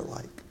spirit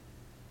like?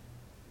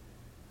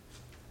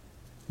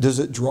 Does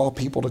it draw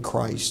people to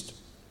Christ?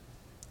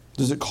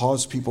 Does it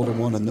cause people to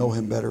want to know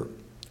Him better?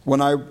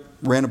 When I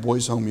ran a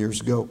boys' home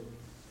years ago,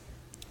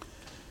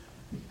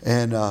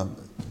 and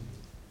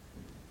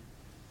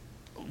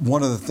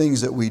one of the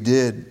things that we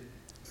did,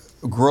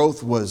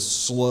 growth was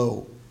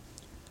slow.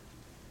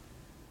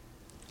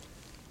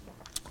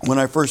 When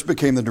I first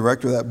became the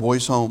director of that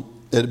boys'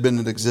 home, it had been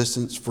in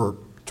existence for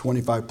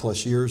 25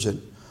 plus years and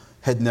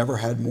had never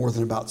had more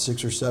than about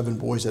 6 or 7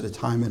 boys at a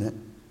time in it.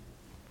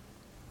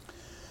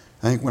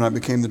 I think when I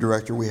became the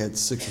director, we had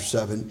 6 or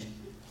 7.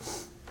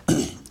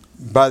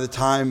 By the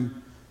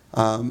time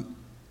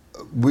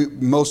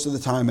most of the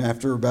time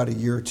after about a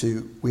year or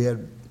two, we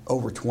had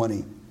over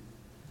 20.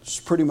 It's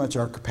pretty much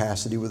our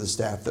capacity with the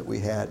staff that we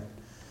had.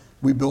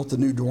 We built a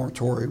new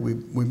dormitory.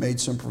 We made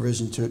some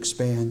provision to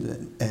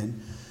expand,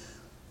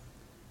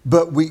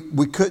 but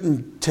we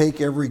couldn't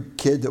take every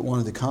kid that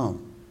wanted to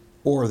come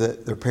or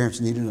that their parents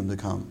needed them to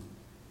come.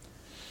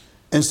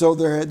 And so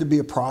there had to be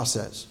a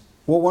process.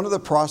 Well, one of the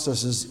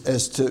processes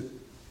as to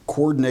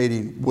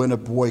coordinating when a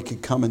boy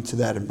could come into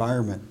that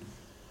environment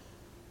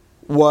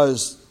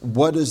was,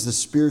 what is the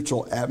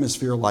spiritual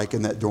atmosphere like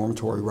in that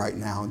dormitory right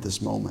now at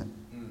this moment?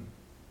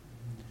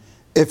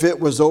 If it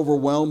was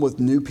overwhelmed with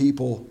new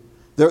people,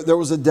 there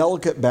was a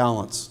delicate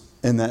balance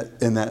in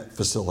that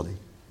facility.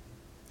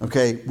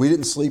 Okay, we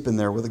didn't sleep in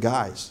there with the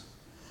guys.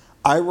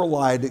 I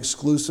relied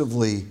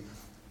exclusively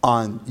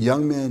on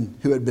young men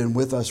who had been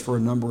with us for a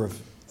number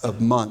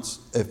of months,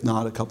 if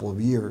not a couple of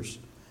years,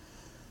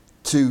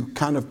 to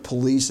kind of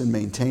police and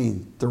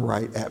maintain the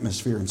right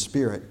atmosphere and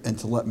spirit, and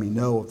to let me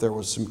know if there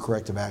was some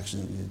corrective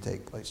action that needed to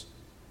take place.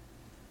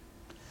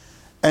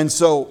 And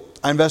so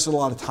I invested a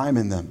lot of time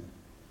in them.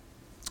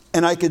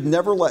 And I could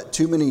never let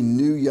too many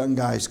new young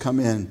guys come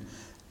in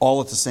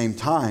all at the same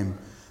time,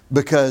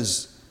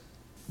 because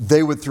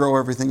they would throw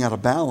everything out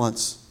of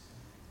balance,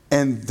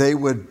 and they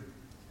would,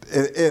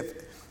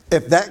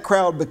 if that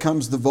crowd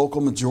becomes the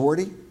vocal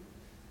majority,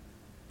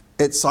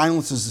 it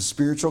silences the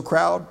spiritual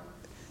crowd,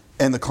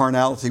 and the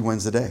carnality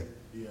wins the day.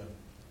 Yeah.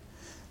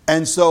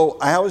 And so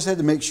I always had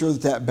to make sure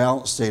that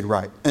balance stayed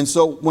right. And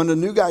so when a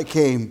new guy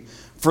came,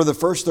 for the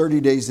first 30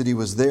 days that he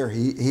was there,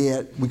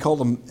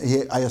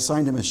 I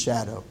assigned him a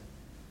shadow.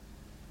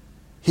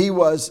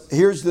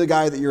 Here's the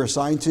guy that you're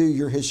assigned to,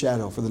 you're his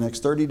shadow for the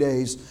next 30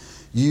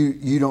 days.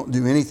 You don't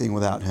do anything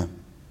without him.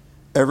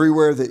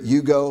 Everywhere that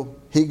you go,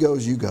 he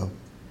goes, you go.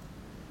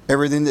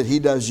 Everything that he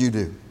does, you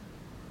do.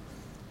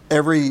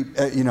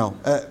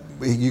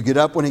 You get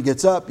up when he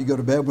gets up, you go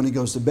to bed when he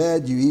goes to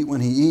bed, you eat when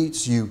he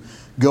eats, you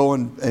go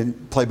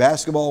and play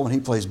basketball when he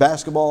plays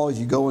basketball,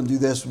 you go and do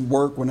this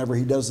work whenever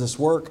he does this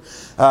work.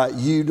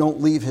 You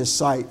don't leave his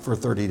sight for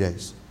 30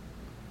 days.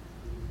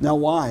 Now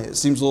why? It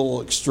seems a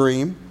little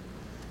extreme.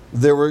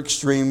 There were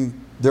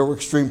extreme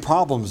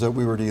problems that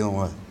we were dealing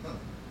with.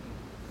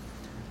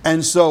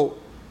 And so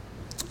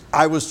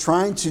I was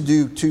trying to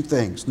do two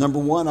things. Number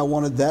one, I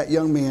wanted that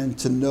young man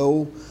to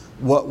know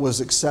what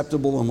was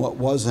acceptable and what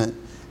wasn't.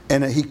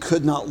 And he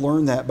could not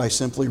learn that by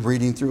simply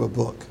reading through a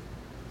book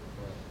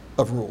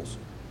of rules.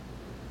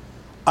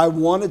 I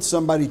wanted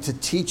somebody to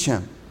teach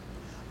him.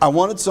 I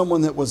wanted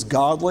someone that was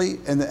godly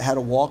and that had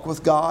a walk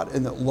with God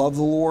and that loved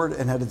the Lord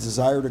and had a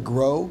desire to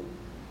grow,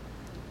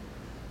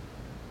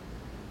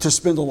 to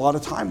spend a lot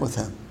of time with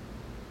him,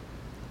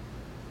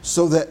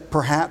 so that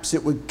perhaps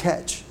it would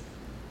catch.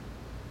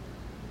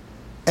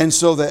 And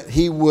so that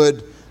he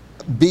would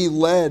be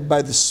led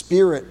by the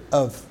Spirit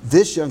of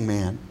this young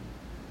man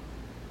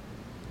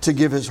to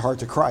give his heart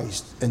to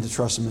Christ and to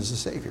trust him as a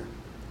Savior.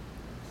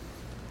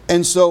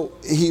 And so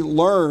he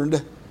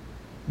learned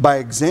by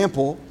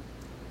example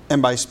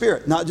and by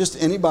Spirit. Not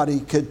just anybody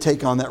could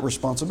take on that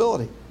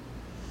responsibility.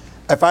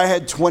 If I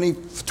had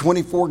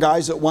 24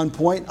 guys at one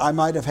point, I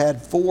might have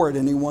had 4 at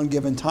any one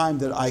given time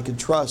that I could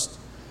trust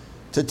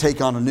to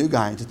take on a new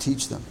guy and to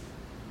teach them.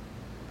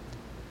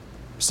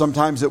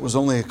 Sometimes it was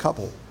only a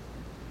couple.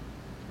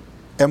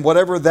 And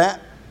whatever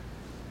that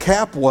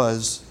cap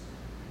was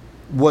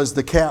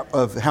the cap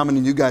of how many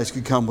new guys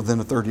could come within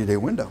a 30-day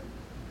window.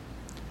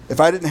 If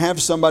I didn't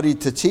have somebody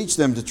to teach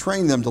them, to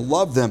train them, to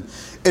love them,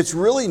 it's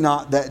really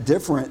not that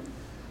different,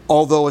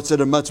 although it's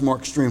at a much more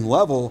extreme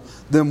level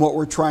than what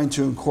we're trying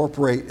to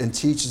incorporate and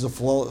teach as a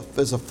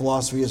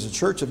philosophy as a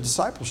church of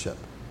discipleship.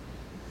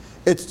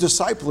 It's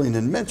discipling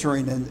and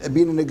mentoring and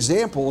being an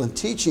example and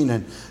teaching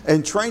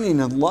and training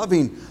and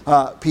loving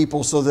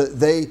people so that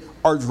they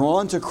are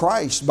drawn to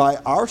Christ by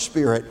our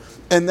Spirit.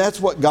 And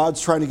that's what God's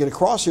trying to get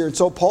across here. And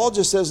so Paul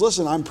just says,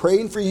 listen, I'm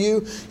praying for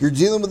you. You're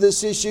dealing with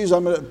these issues.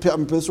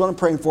 This is what I'm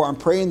praying for. I'm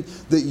praying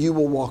that you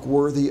will walk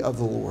worthy of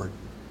the Lord.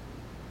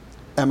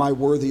 Am I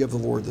worthy of the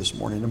Lord this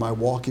morning? Am I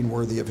walking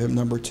worthy of Him?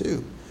 Number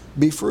 2,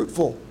 be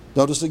fruitful.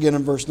 Notice again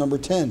in verse number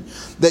 10,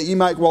 that you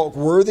might walk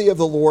worthy of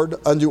the Lord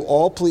unto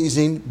all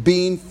pleasing,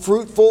 being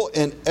fruitful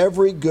in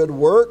every good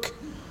work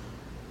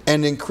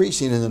and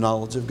increasing in the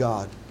knowledge of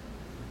God.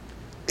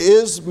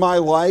 Is my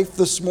life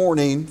this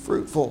morning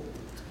fruitful?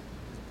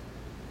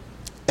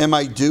 Am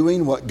I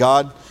doing what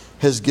God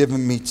has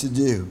given me to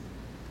do?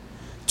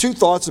 2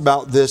 thoughts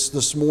about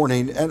this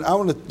morning, and I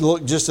want to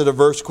look just at a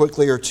verse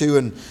quickly or two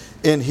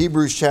in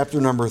Hebrews chapter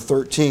number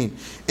 13.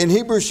 In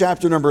Hebrews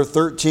chapter number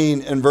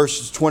 13 and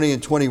verses 20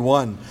 and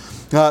 21,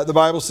 the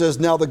Bible says,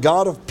 now the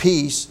God of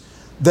peace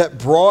that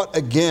brought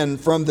again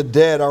from the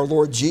dead our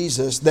Lord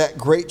Jesus, that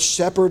great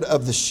shepherd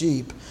of the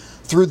sheep,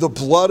 through the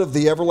blood of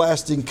the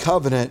everlasting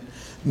covenant,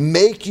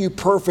 make you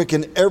perfect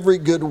in every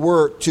good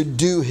work to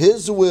do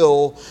His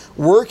will,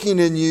 working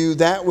in you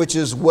that which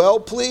is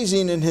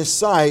well-pleasing in His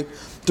sight,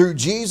 through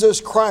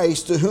Jesus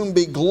Christ, to whom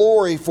be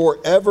glory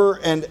forever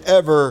and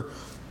ever.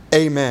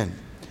 Amen.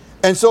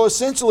 And so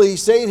essentially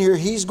he's saying here,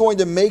 he's going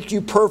to make you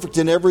perfect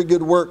in every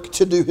good work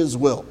to do his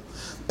will.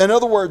 In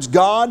other words,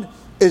 God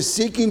is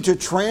seeking to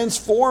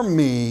transform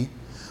me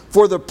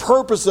for the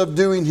purpose of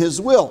doing his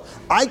will.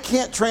 I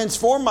can't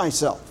transform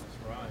myself.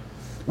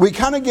 We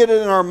kind of get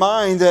it in our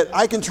mind that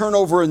I can turn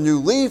over a new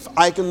leaf,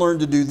 I can learn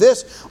to do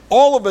this.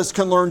 All of us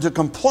can learn to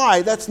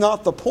comply. That's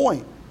not the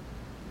point.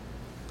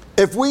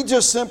 If we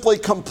just simply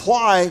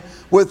comply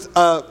with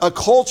a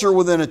culture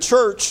within a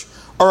church,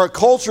 or a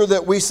culture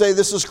that we say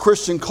this is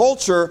Christian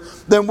culture,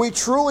 then we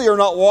truly are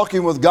not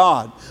walking with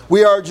God.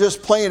 We are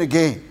just playing a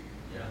game.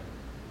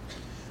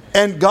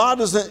 And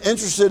God isn't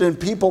interested in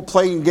people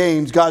playing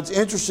games. God's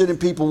interested in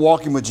people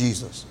walking with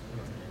Jesus.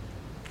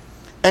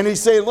 And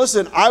he's saying,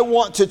 listen, I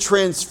want to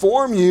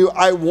transform you.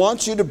 I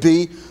want you to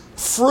be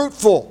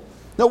fruitful.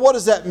 Now, what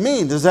does that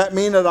mean? Does that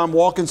mean that I'm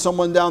walking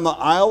someone down the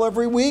aisle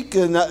every week?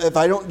 And if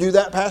I don't do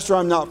that, Pastor,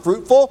 I'm not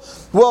fruitful?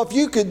 Well, if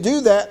you could do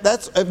that,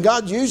 if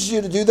God uses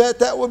you to do that,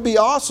 that would be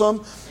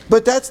awesome.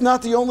 But that's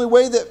not the only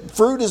way that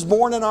fruit is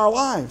born in our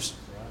lives.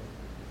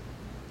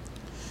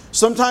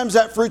 Sometimes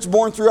that fruit's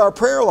born through our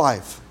prayer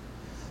life.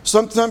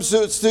 Sometimes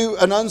it's through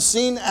an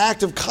unseen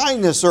act of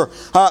kindness.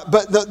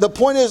 But the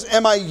point is,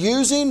 am I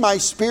using my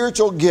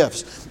spiritual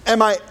gifts?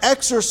 Am I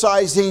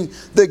exercising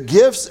the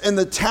gifts and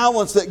the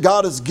talents that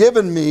God has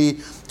given me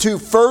to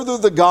further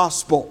the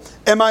gospel?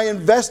 Am I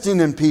investing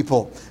in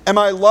people? Am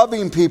I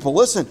loving people?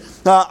 Listen,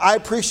 I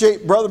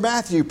appreciate Brother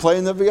Matthew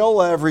playing the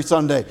viola every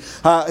Sunday.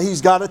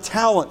 He's got a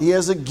talent. He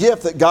has a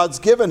gift that God's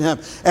given him.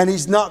 And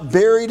he's not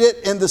buried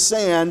it in the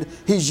sand.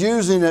 He's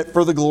using it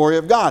for the glory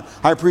of God.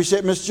 I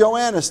appreciate Miss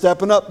Joanna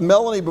stepping up.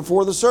 Melanie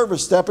before the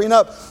service stepping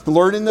up,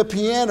 learning the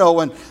piano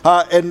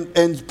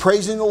and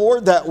praising the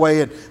Lord that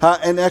way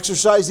and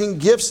exercising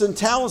gifts and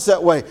talents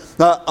that way.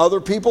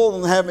 Other people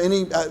don't have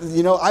any,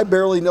 I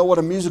barely know what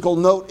a musical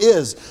note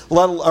is,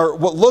 or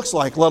what it looks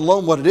like, let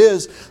alone what it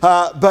is.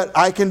 But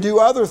I can do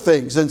other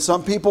things. And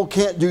some people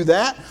can't do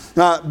that,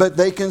 but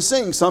they can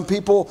sing. Some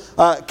people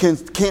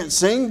can't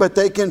sing, but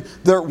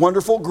they're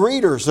wonderful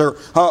greeters.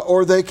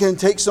 Or they can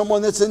take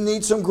someone that's in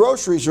need some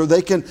groceries. Or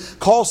they can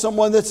call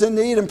someone that's in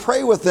need and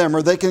pray with them.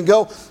 Or they can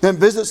go and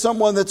visit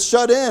someone that's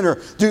shut in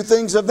or do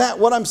things of that.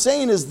 What I'm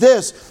saying is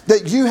this,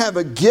 that you have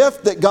a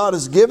gift that God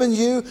has given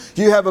you.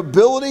 You have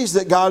abilities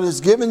that God has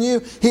given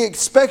you. He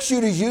expects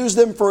you to use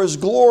them for His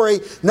glory,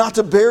 not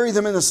to bury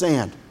them in the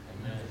sand.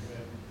 Amen.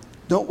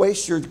 Don't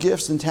waste your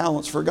gifts and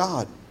talents for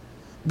God.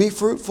 Be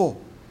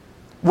fruitful.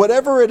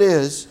 Whatever it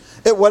is,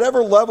 at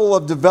whatever level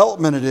of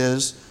development it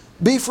is,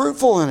 be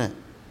fruitful in it.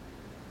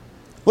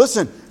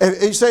 Listen,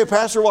 if you say,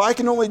 Pastor, well, I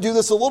can only do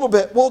this a little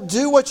bit. Well,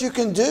 do what you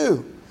can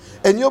do.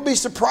 And you'll be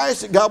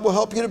surprised that God will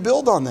help you to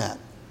build on that.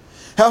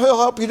 How He'll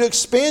help you to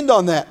expand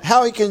on that.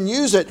 How He can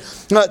use it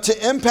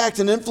to impact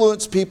and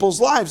influence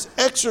people's lives.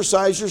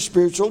 Exercise your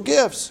spiritual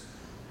gifts.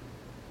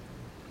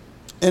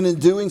 And in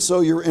doing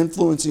so, you're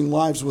influencing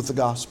lives with the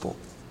gospel.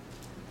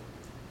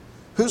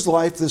 Whose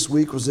life this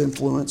week was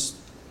influenced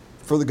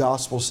for the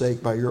gospel's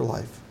sake by your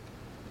life?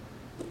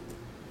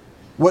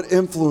 What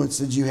influence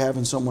did you have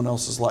in someone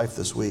else's life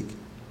this week?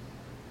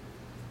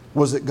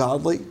 Was it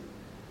godly?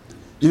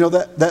 You know,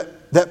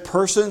 that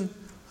person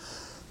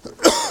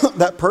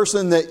that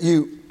person that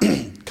you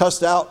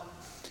cussed out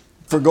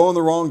for going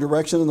the wrong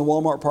direction in the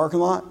Walmart parking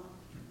lot,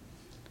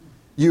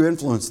 you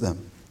influenced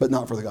them, but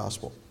not for the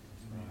gospel.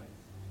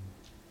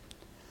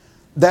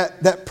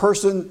 That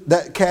person,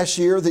 that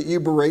cashier that you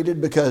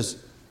berated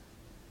because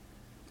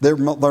their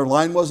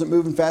line wasn't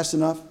moving fast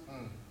enough,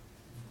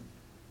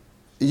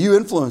 you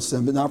influenced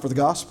them, but not for the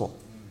gospel.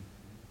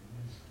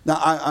 Now,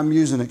 I'm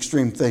using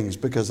extreme things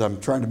because I'm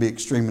trying to be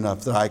extreme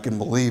enough that I can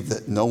believe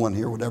that no one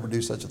here would ever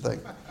do such a thing.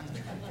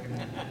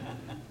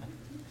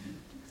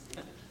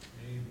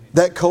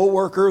 That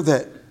coworker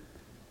that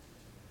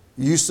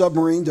you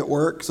submarined at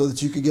work so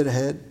that you could get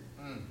ahead.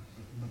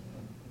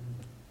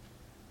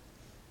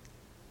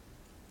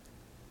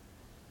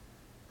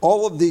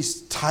 All of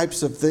these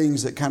types of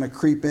things that kind of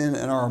creep in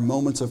and are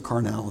moments of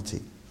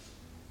carnality.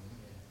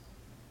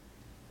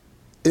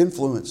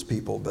 Influence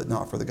people, but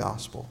not for the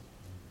gospel.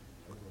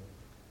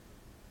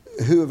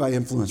 Who have I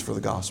influenced for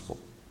the gospel?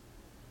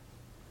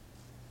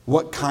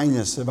 What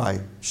kindness have I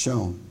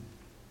shown?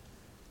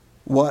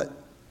 What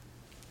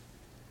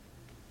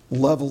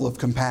level of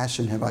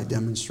compassion have I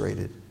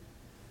demonstrated?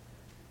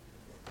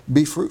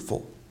 Be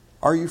fruitful.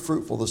 Are you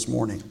fruitful this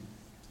morning?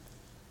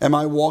 Am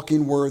I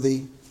walking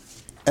worthy?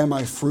 Am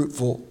I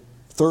fruitful?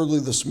 Thirdly,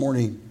 this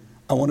morning,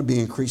 I want to be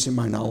increasing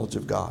my knowledge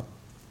of God.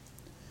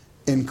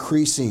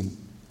 Increasing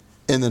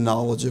in the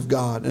knowledge of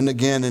God. And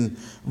again, in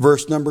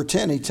verse number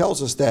 10, he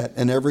tells us that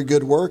in every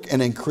good work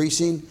and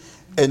increasing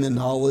in the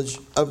knowledge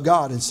of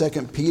God. In 2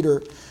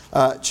 Peter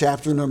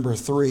chapter number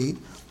 3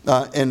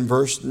 and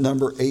verse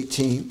number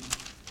 18.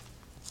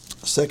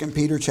 2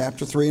 Peter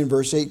chapter 3 and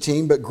verse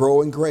 18, but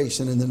grow in grace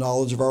and in the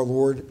knowledge of our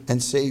Lord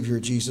and Savior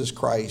Jesus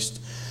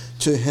Christ.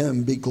 To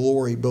Him be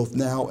glory both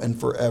now and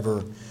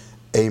forever.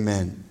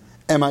 Amen.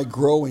 Am I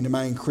growing? Am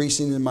I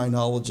increasing in my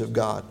knowledge of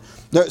God?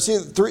 Now, see,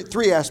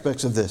 three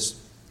aspects of this.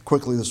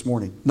 quickly this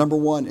morning. Number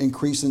one,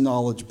 increase in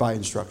knowledge by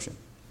instruction.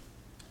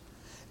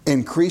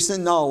 Increase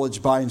in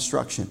knowledge by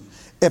instruction.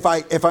 If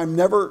I'm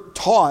never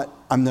taught,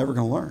 I'm never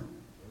going to learn.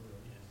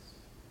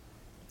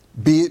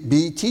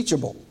 Be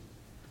teachable.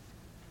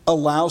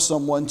 Allow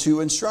someone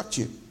to instruct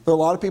you. There are a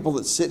lot of people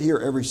that sit here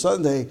every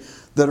Sunday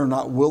that are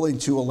not willing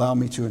to allow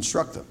me to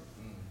instruct them.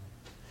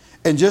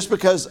 And just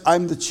because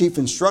I'm the chief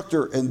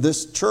instructor in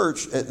this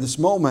church at this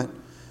moment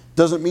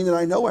doesn't mean that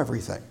I know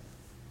everything.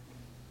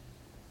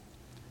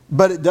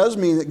 But it does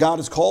mean that God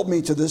has called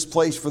me to this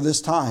place for this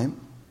time,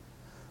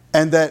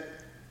 and that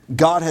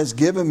God has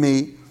given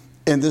me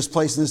in this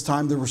place and this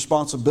time the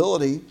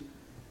responsibility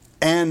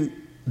and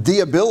the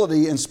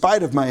ability, in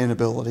spite of my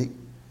inability,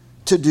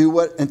 to do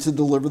what and to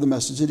deliver the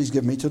message that He's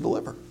given me to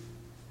deliver.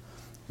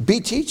 Be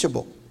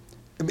teachable.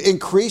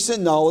 Increase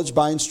in knowledge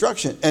by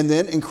instruction, and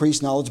then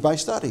increase knowledge by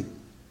study.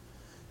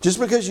 Just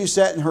because you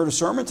sat and heard a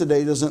sermon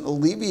today doesn't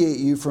alleviate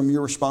you from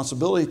your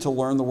responsibility to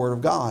learn the Word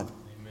of God.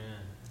 Amen.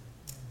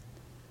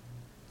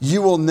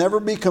 You will never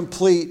be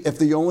complete if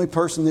the only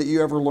person that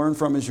you ever learn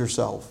from is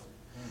yourself.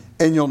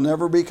 And you'll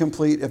never be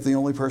complete if the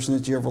only person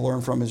that you ever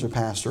learn from is your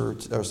pastor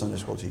or Sunday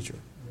school teacher.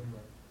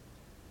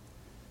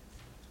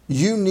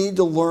 You need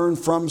to learn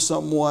from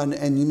someone,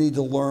 and you need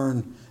to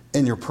learn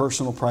in your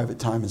personal private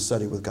time and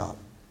study with God.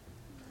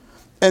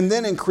 And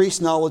then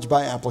increase knowledge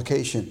by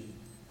application.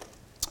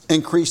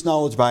 Increase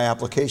knowledge by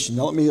application.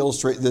 Now let me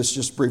illustrate this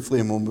just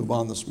briefly and we'll move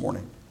on this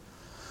morning.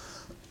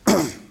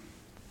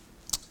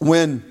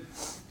 When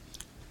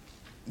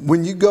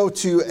you go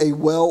to a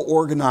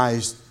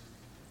well-organized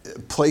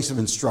place of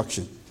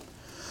instruction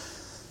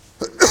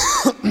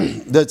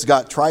that's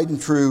got tried and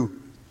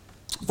true,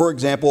 for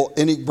example,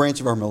 any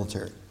branch of our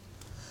military.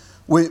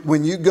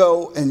 When you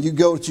go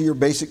to your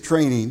basic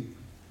training,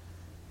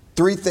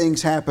 3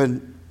 things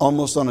happen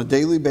almost on a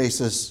daily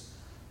basis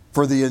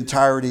for the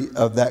entirety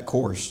of that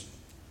course.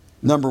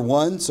 Number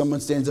 1, someone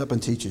stands up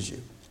and teaches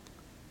you.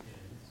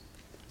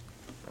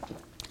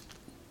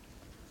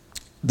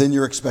 Then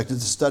you're expected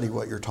to study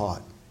what you're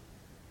taught.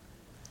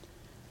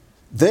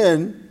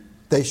 Then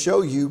they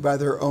show you by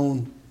their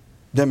own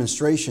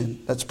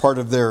demonstration. That's part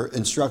of their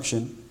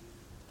instruction.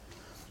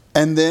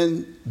 And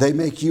then they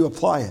make you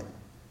apply it.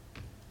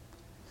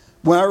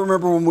 I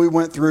remember when we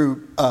went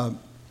through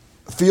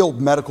field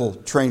medical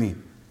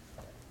training,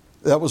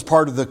 that was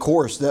part of the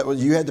course.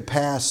 You had to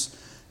pass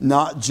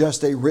not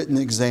just a written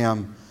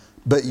exam,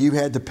 but you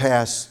had to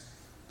pass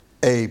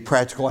a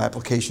practical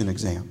application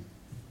exam.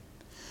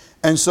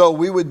 And so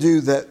we would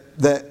do that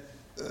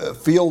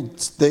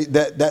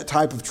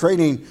type of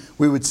training.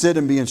 We would sit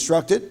and be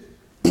instructed.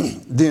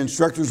 The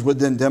instructors would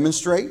then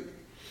demonstrate.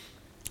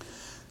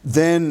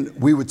 Then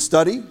we would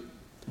study,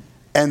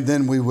 and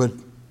then we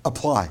would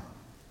apply.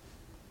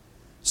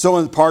 So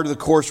in part of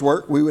the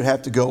coursework, we would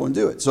have to go and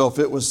do it. So if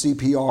it was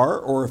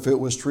CPR, or if it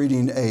was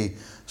treating a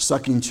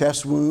sucking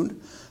chest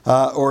wound,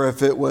 or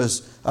if it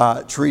was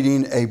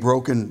treating a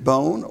broken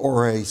bone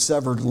or a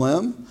severed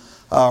limb,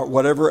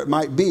 whatever it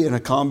might be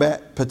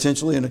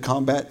potentially in a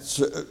combat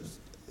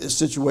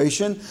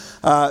situation,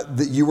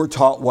 that you were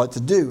taught what to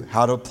do,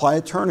 how to apply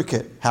a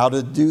tourniquet, how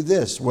to do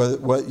this,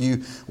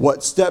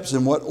 what steps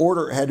and what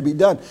order it had to be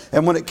done.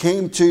 And when it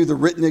came to the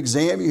written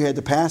exam, you had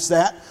to pass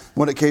that.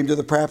 When it came to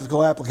the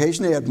practical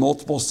application, they had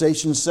multiple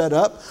stations set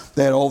up.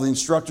 They had all the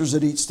instructors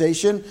at each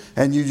station,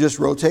 and you just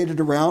rotated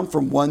around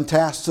from one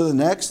task to the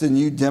next, and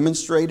you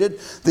demonstrated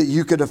that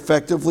you could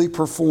effectively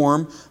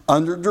perform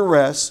under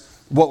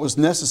duress what was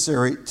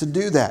necessary to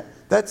do that.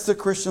 That's the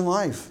Christian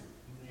life.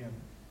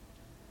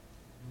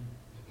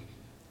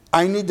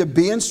 I need to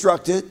be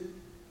instructed,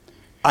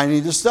 I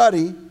need to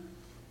study,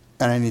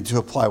 and I need to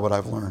apply what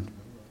I've learned.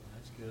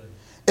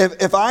 That's good.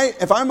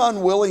 If I'm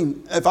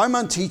unwilling, if I'm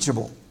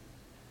unteachable,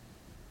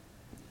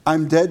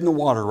 I'm dead in the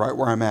water right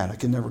where I'm at. I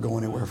can never go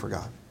anywhere for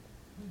God.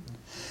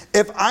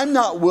 If I'm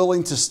not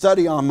willing to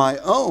study on my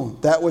own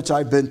that which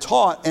I've been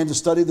taught, and to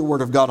study the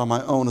Word of God on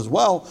my own as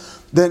well,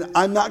 then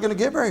I'm not going to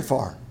get very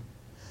far.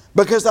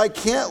 Because I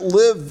can't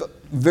live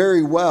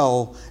very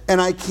well, and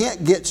I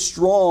can't get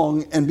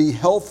strong and be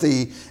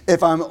healthy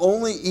if I'm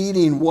only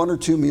eating 1 or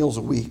 2 meals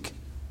a week,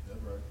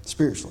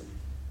 spiritually.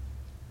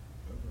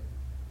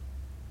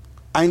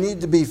 I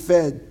need to be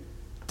fed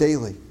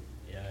daily.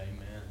 Yeah,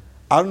 amen.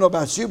 I don't know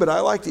about you, but I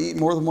like to eat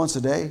more than once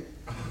a day.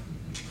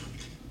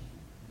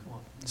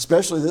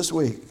 Especially this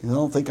week. I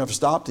don't think I've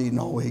stopped eating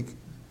all week.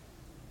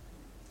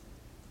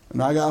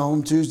 And I got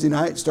home Tuesday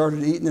night,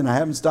 started eating, and I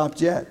haven't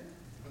stopped yet.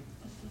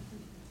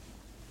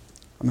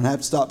 I'm going to have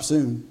to stop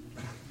soon.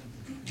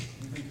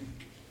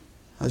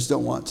 I just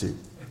don't want to.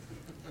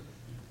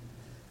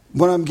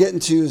 What I'm getting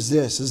to is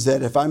this, is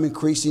that if I'm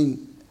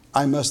increasing,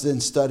 I must then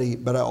study,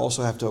 but I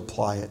also have to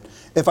apply it.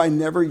 If I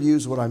never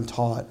use what I'm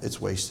taught, it's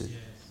wasted.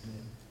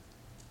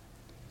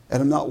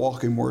 And I'm not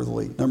walking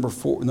worthily. Number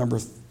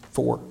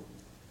four.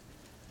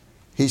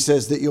 He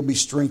says that you'll be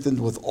strengthened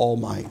with all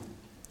might.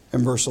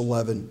 In verse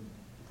 11.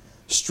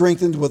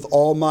 Strengthened with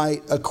all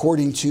might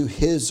according to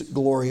His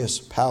glorious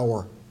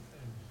power.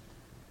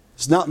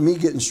 It's not me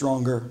getting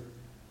stronger.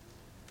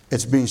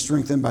 It's being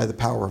strengthened by the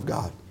power of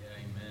God. Yeah,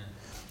 amen.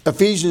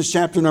 Ephesians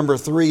chapter number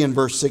 3 and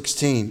verse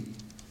 16,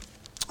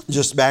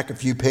 just back a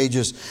few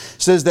pages,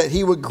 says that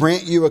He would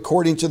grant you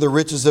according to the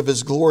riches of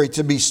His glory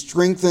to be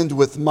strengthened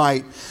with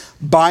might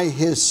by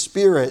His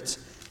Spirit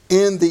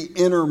in the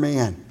inner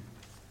man.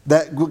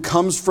 That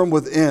comes from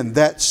within.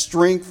 That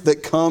strength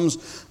that comes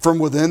from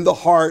within the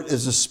heart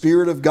as the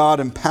Spirit of God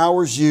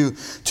empowers you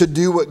to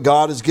do what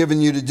God has given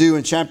you to do.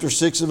 In chapter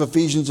 6 of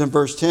Ephesians and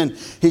verse 10,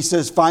 he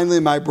says, finally,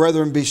 my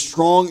brethren, be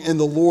strong in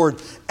the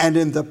Lord and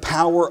in the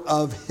power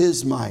of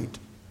His might.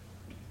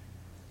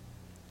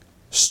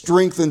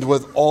 Strengthened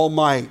with all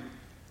might.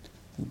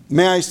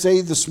 May I say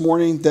this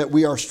morning that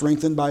we are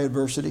strengthened by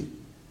adversity?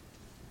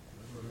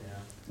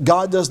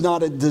 God does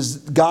not,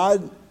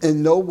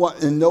 in no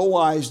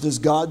wise does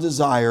God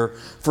desire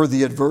for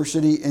the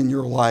adversity in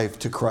your life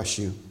to crush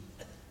you.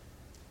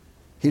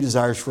 He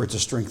desires for it to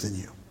strengthen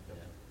you.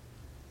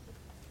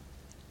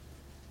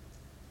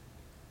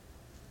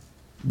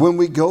 When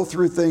we go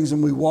through things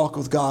and we walk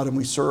with God and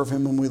we serve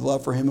Him and we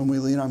love for Him and we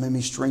lean on Him,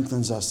 He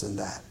strengthens us in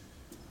that.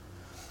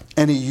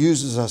 And He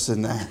uses us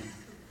in that.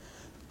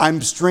 I'm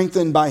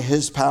strengthened by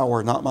His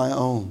power, not my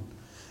own.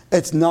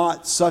 It's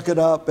not suck it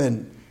up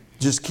and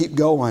just keep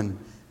going.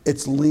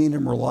 It's lean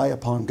and rely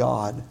upon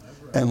God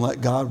and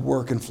let God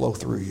work and flow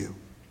through you.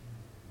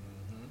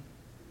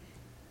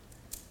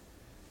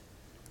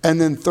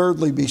 And then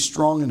thirdly, be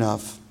strong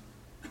enough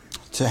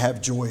to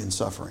have joy in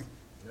suffering.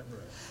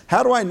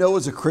 How do I know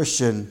as a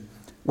Christian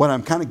when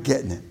I'm kind of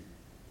getting it?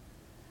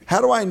 How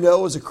do I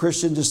know as a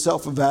Christian, just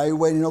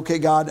self-evaluating, okay,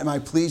 God, am I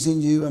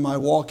pleasing You? Am I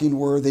walking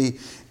worthy?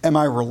 Am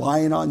I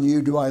relying on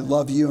You? Do I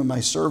love You? Am I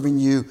serving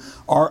You?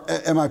 Or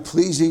am I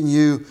pleasing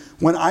You?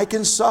 When I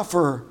can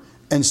suffer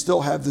and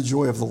still have the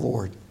joy of the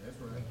Lord.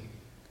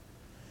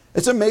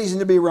 It's amazing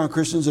to be around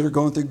Christians that are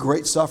going through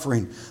great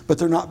suffering, but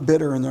they're not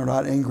bitter and they're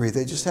not angry.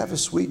 They just have a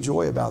sweet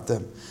joy about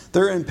them.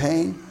 They're in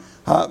pain.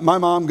 My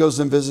mom goes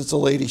and visits a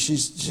lady.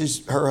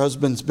 Her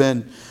husband's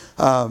been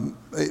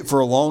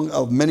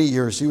for many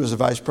years. He was a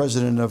vice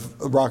president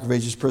of Rock of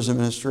Ages Prison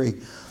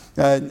Ministry,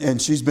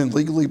 and she's been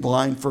legally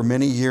blind for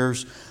many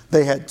years.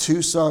 They had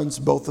 2 sons,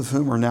 both of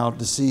whom are now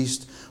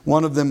deceased.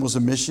 One of them was a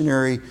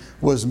missionary,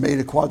 was made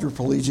a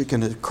quadriplegic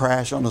in a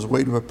crash on his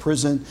way to a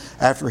prison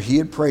after he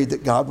had prayed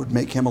that God would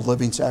make him a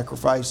living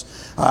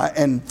sacrifice.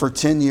 And for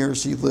 10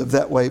 years he lived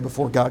that way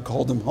before God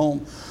called him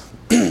home.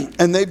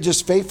 And they've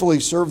just faithfully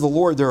served the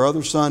Lord. Their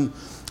other son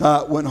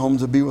went home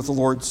to be with the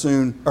Lord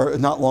soon, or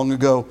not long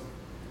ago.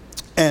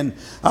 And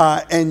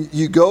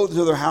you go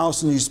to their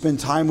house and you spend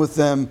time with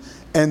them,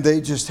 and they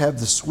just have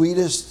the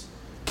sweetest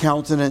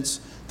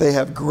countenance. They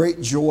have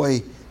great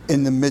joy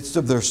in the midst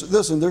of their...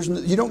 Listen,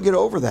 you don't get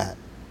over that.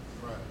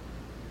 Right.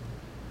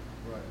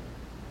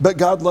 But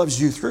God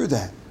loves you through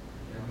that.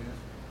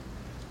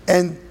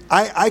 And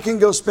I can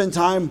go spend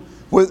time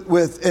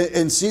with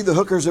and see the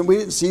Hookers, and we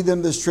didn't see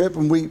them this trip,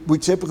 and we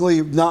typically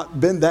have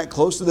not been that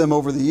close to them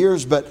over the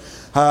years, but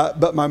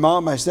my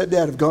mom, my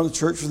stepdad have gone to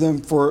church with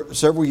them for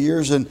several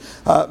years, and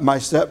my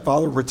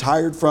stepfather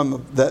retired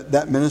from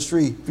that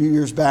ministry a few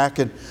years back,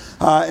 and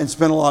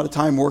spent a lot of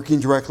time working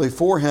directly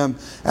for him.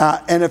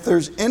 And if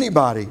there's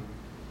anybody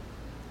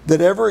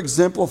that ever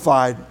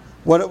exemplified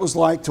what it was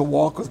like to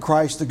walk with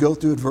Christ, to go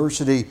through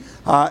adversity,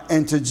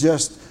 and to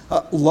just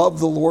love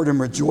the Lord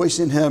and rejoice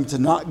in Him, to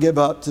not give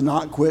up, to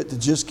not quit, to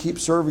just keep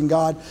serving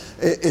God,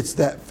 it's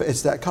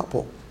that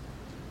couple.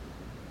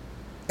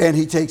 And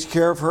he takes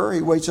care of her.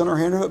 He waits on her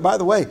hand. By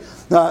the way,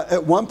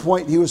 at one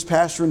point he was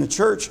pastoring a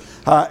church,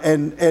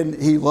 and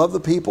he loved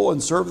the people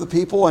and served the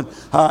people, and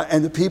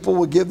the people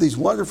would give these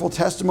wonderful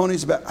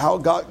testimonies about how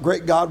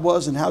great God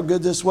was and how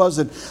good this was.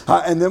 And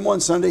then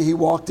one Sunday he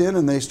walked in,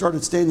 and they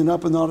started standing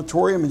up in the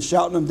auditorium and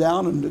shouting him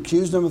down and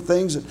accused him of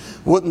things that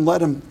wouldn't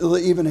let him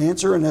even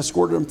answer, and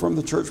escorted him from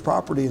the church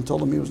property and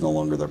told him he was no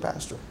longer their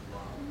pastor.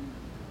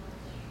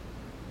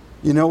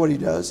 You know what he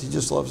does? He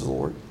just loves the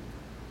Lord.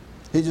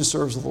 He just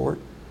serves the Lord.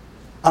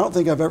 I don't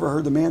think I've ever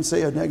heard the man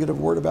say a negative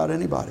word about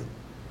anybody.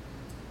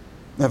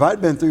 If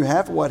I'd been through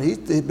half of what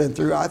he'd been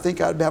through, I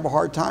think I'd have a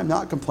hard time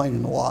not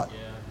complaining a lot.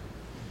 Yeah.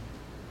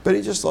 But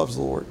he just loves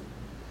the Lord.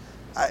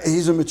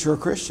 He's a mature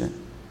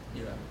Christian.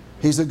 Yeah.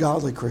 He's a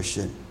godly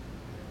Christian.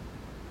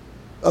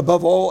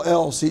 Above all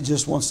else, he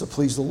just wants to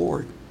please the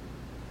Lord.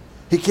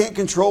 He can't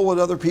control what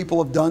other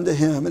people have done to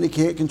him, and he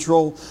can't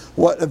control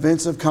what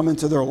events have come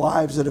into their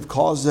lives that have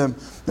caused them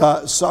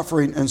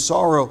suffering and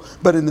sorrow.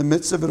 But in the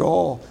midst of it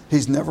all,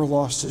 he's never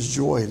lost his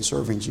joy in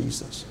serving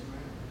Jesus.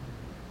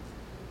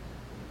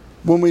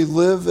 When we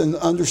live and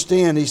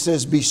understand, he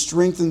says, be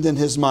strengthened in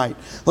His might.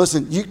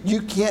 Listen,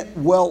 you can't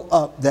well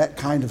up that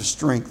kind of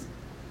strength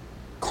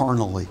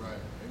carnally. Right.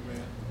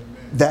 Amen.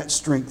 That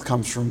strength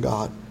comes from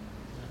God.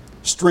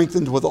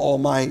 Strengthened with all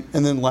might.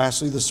 And then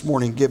lastly this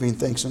morning, giving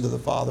thanks unto the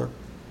Father.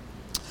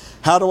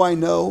 How do I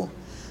know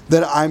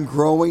that I'm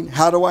growing?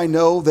 How do I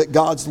know that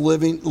God's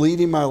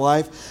leading my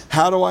life?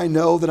 How do I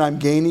know that I'm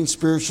gaining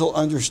spiritual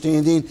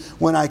understanding?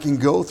 When I can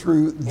go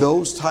through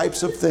those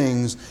types of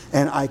things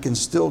and I can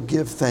still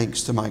give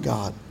thanks to my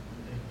God.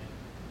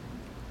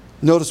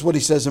 Notice what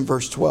he says in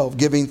verse 12.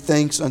 Giving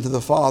thanks unto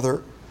the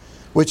Father,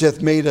 which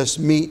hath made us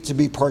meet to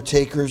be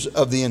partakers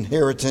of the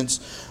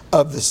inheritance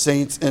of the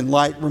saints in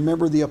light.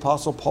 Remember, the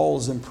Apostle Paul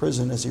is in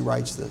prison as he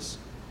writes this.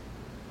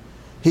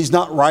 He's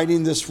not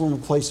writing this from a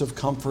place of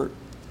comfort.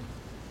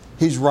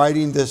 He's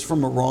writing this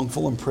from a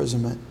wrongful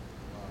imprisonment.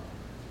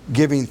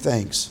 Giving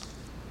thanks.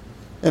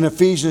 In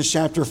Ephesians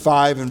chapter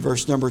 5 and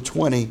verse number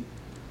 20,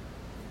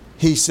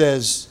 he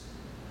says,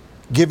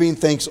 giving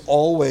thanks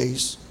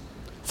always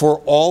for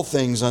all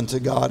things unto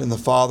God in the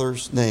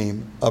Father's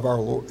name of our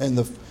Lord, and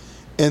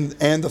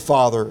the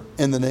Father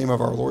in the name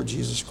of our Lord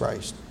Jesus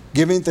Christ.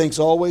 Giving thanks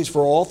always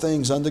for all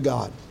things unto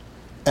God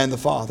and the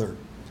Father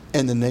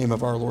in the name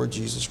of our Lord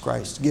Jesus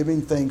Christ.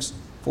 Giving thanks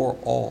for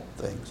all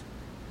things.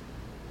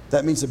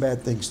 That means the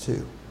bad things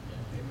too.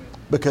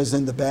 Because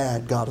in the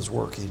bad, God is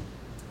working.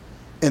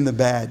 In the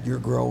bad, you're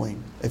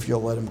growing if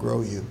you'll let Him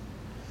grow you.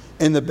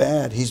 In the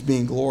bad, He's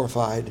being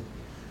glorified.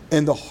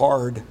 In the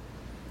hard,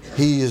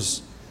 He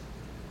is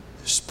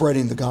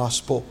spreading the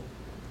gospel.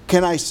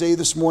 Can I say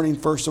this morning,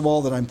 first of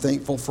all, that I'm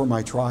thankful for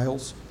my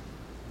trials?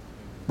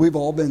 We've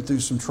all been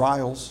through some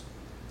trials.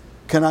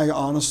 Can I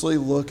honestly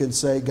look and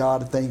say,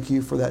 God, thank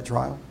you for that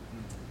trial?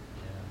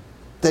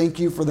 Thank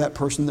you for that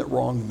person that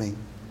wronged me.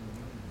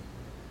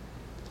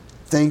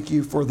 Thank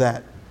you for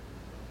that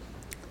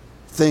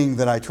thing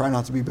that I try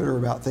not to be bitter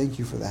about. Thank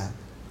you for that.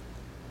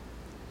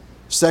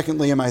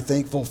 Secondly, am I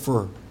thankful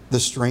for the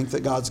strength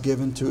that God's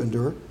given to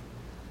endure?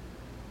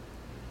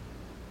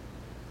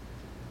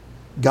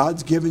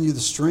 God's given you the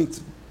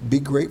strength. Be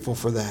grateful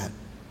for that.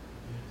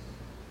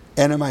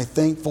 And am I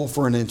thankful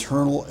for an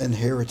eternal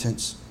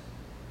inheritance?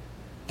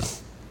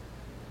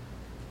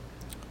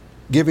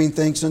 Giving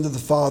thanks unto the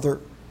Father,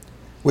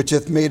 which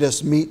hath made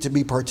us meet to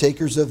be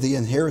partakers of the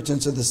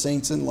inheritance of the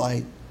saints in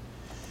light,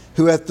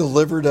 who hath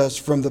delivered us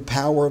from the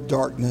power of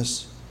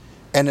darkness,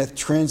 and hath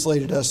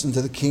translated us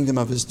into the kingdom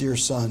of His dear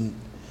Son,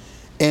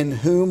 in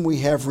whom we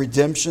have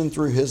redemption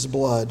through His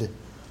blood,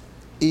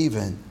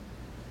 even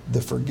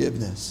the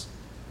forgiveness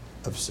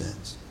of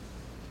sins.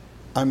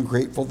 I'm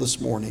grateful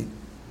this morning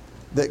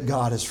that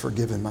God has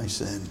forgiven my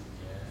sin.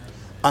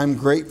 I'm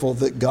grateful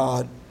that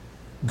God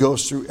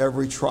goes through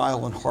every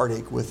trial and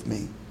heartache with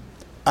me.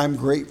 I'm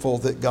grateful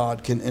that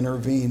God can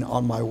intervene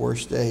on my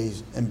worst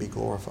days and be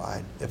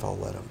glorified if I'll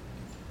let Him.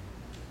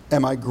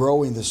 Am I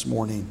growing this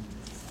morning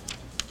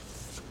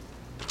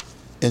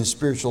in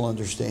spiritual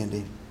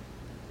understanding?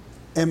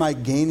 Am I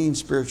gaining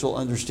spiritual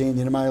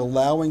understanding? Am I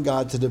allowing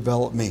God to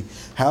develop me?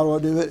 How do I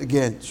do it?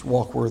 Again, just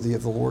walk worthy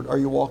of the Lord. Are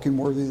you walking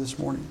worthy this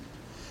morning?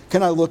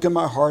 Can I look in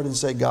my heart and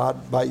say,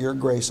 God, by your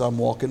grace, I'm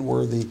walking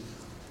worthy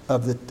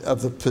of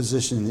the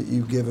position that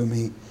you've given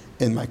me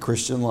in my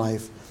Christian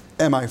life?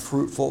 Am I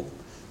fruitful?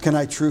 Can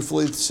I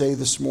truthfully say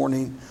this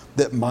morning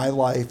that my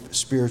life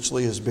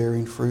spiritually is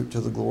bearing fruit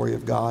to the glory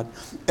of God?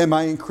 Am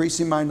I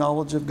increasing my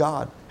knowledge of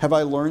God? Have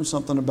I learned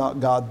something about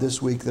God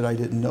this week that I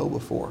didn't know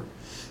before?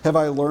 Have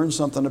I learned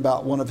something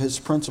about one of His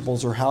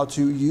principles or how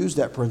to use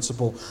that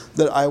principle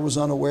that I was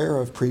unaware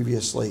of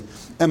previously?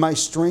 Am I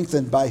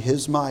strengthened by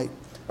His might,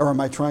 or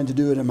am I trying to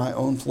do it in my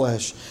own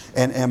flesh?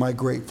 And am I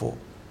grateful?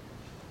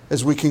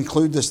 As we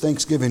conclude this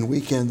Thanksgiving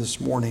weekend this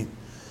morning,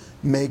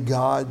 may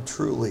God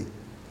truly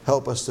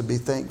help us to be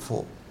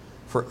thankful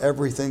for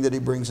everything that He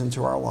brings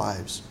into our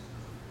lives.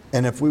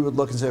 And if we would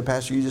look and say,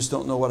 Pastor, you just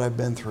don't know what I've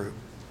been through.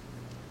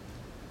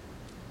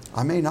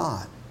 I may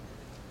not.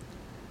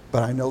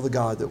 But I know the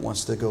God that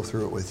wants to go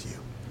through it with you.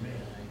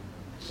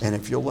 And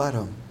if you'll let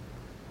Him,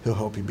 He'll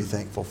help you be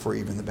thankful for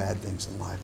even the bad things in life.